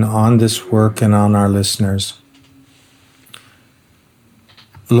blessing on this work and on our listeners.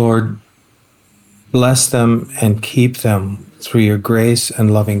 Lord, bless them and keep them through your grace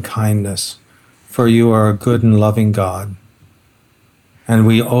and loving kindness, for you are a good and loving God. And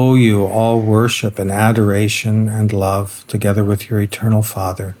we owe you all worship and adoration and love, together with your eternal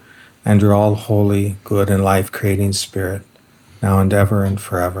Father and your all holy, good, and life-creating Spirit, now and ever and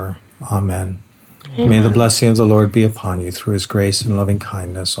forever. Amen. Amen. May the blessing of the Lord be upon you through his grace and loving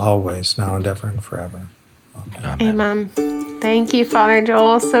kindness, always, now and ever and forever. Amen. Amen. Thank you, Father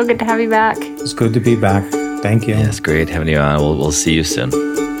Joel. So good to have you back. It's good to be back. Thank you. Yes, great having you on. We'll see you soon.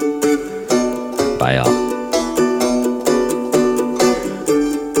 Bye, all.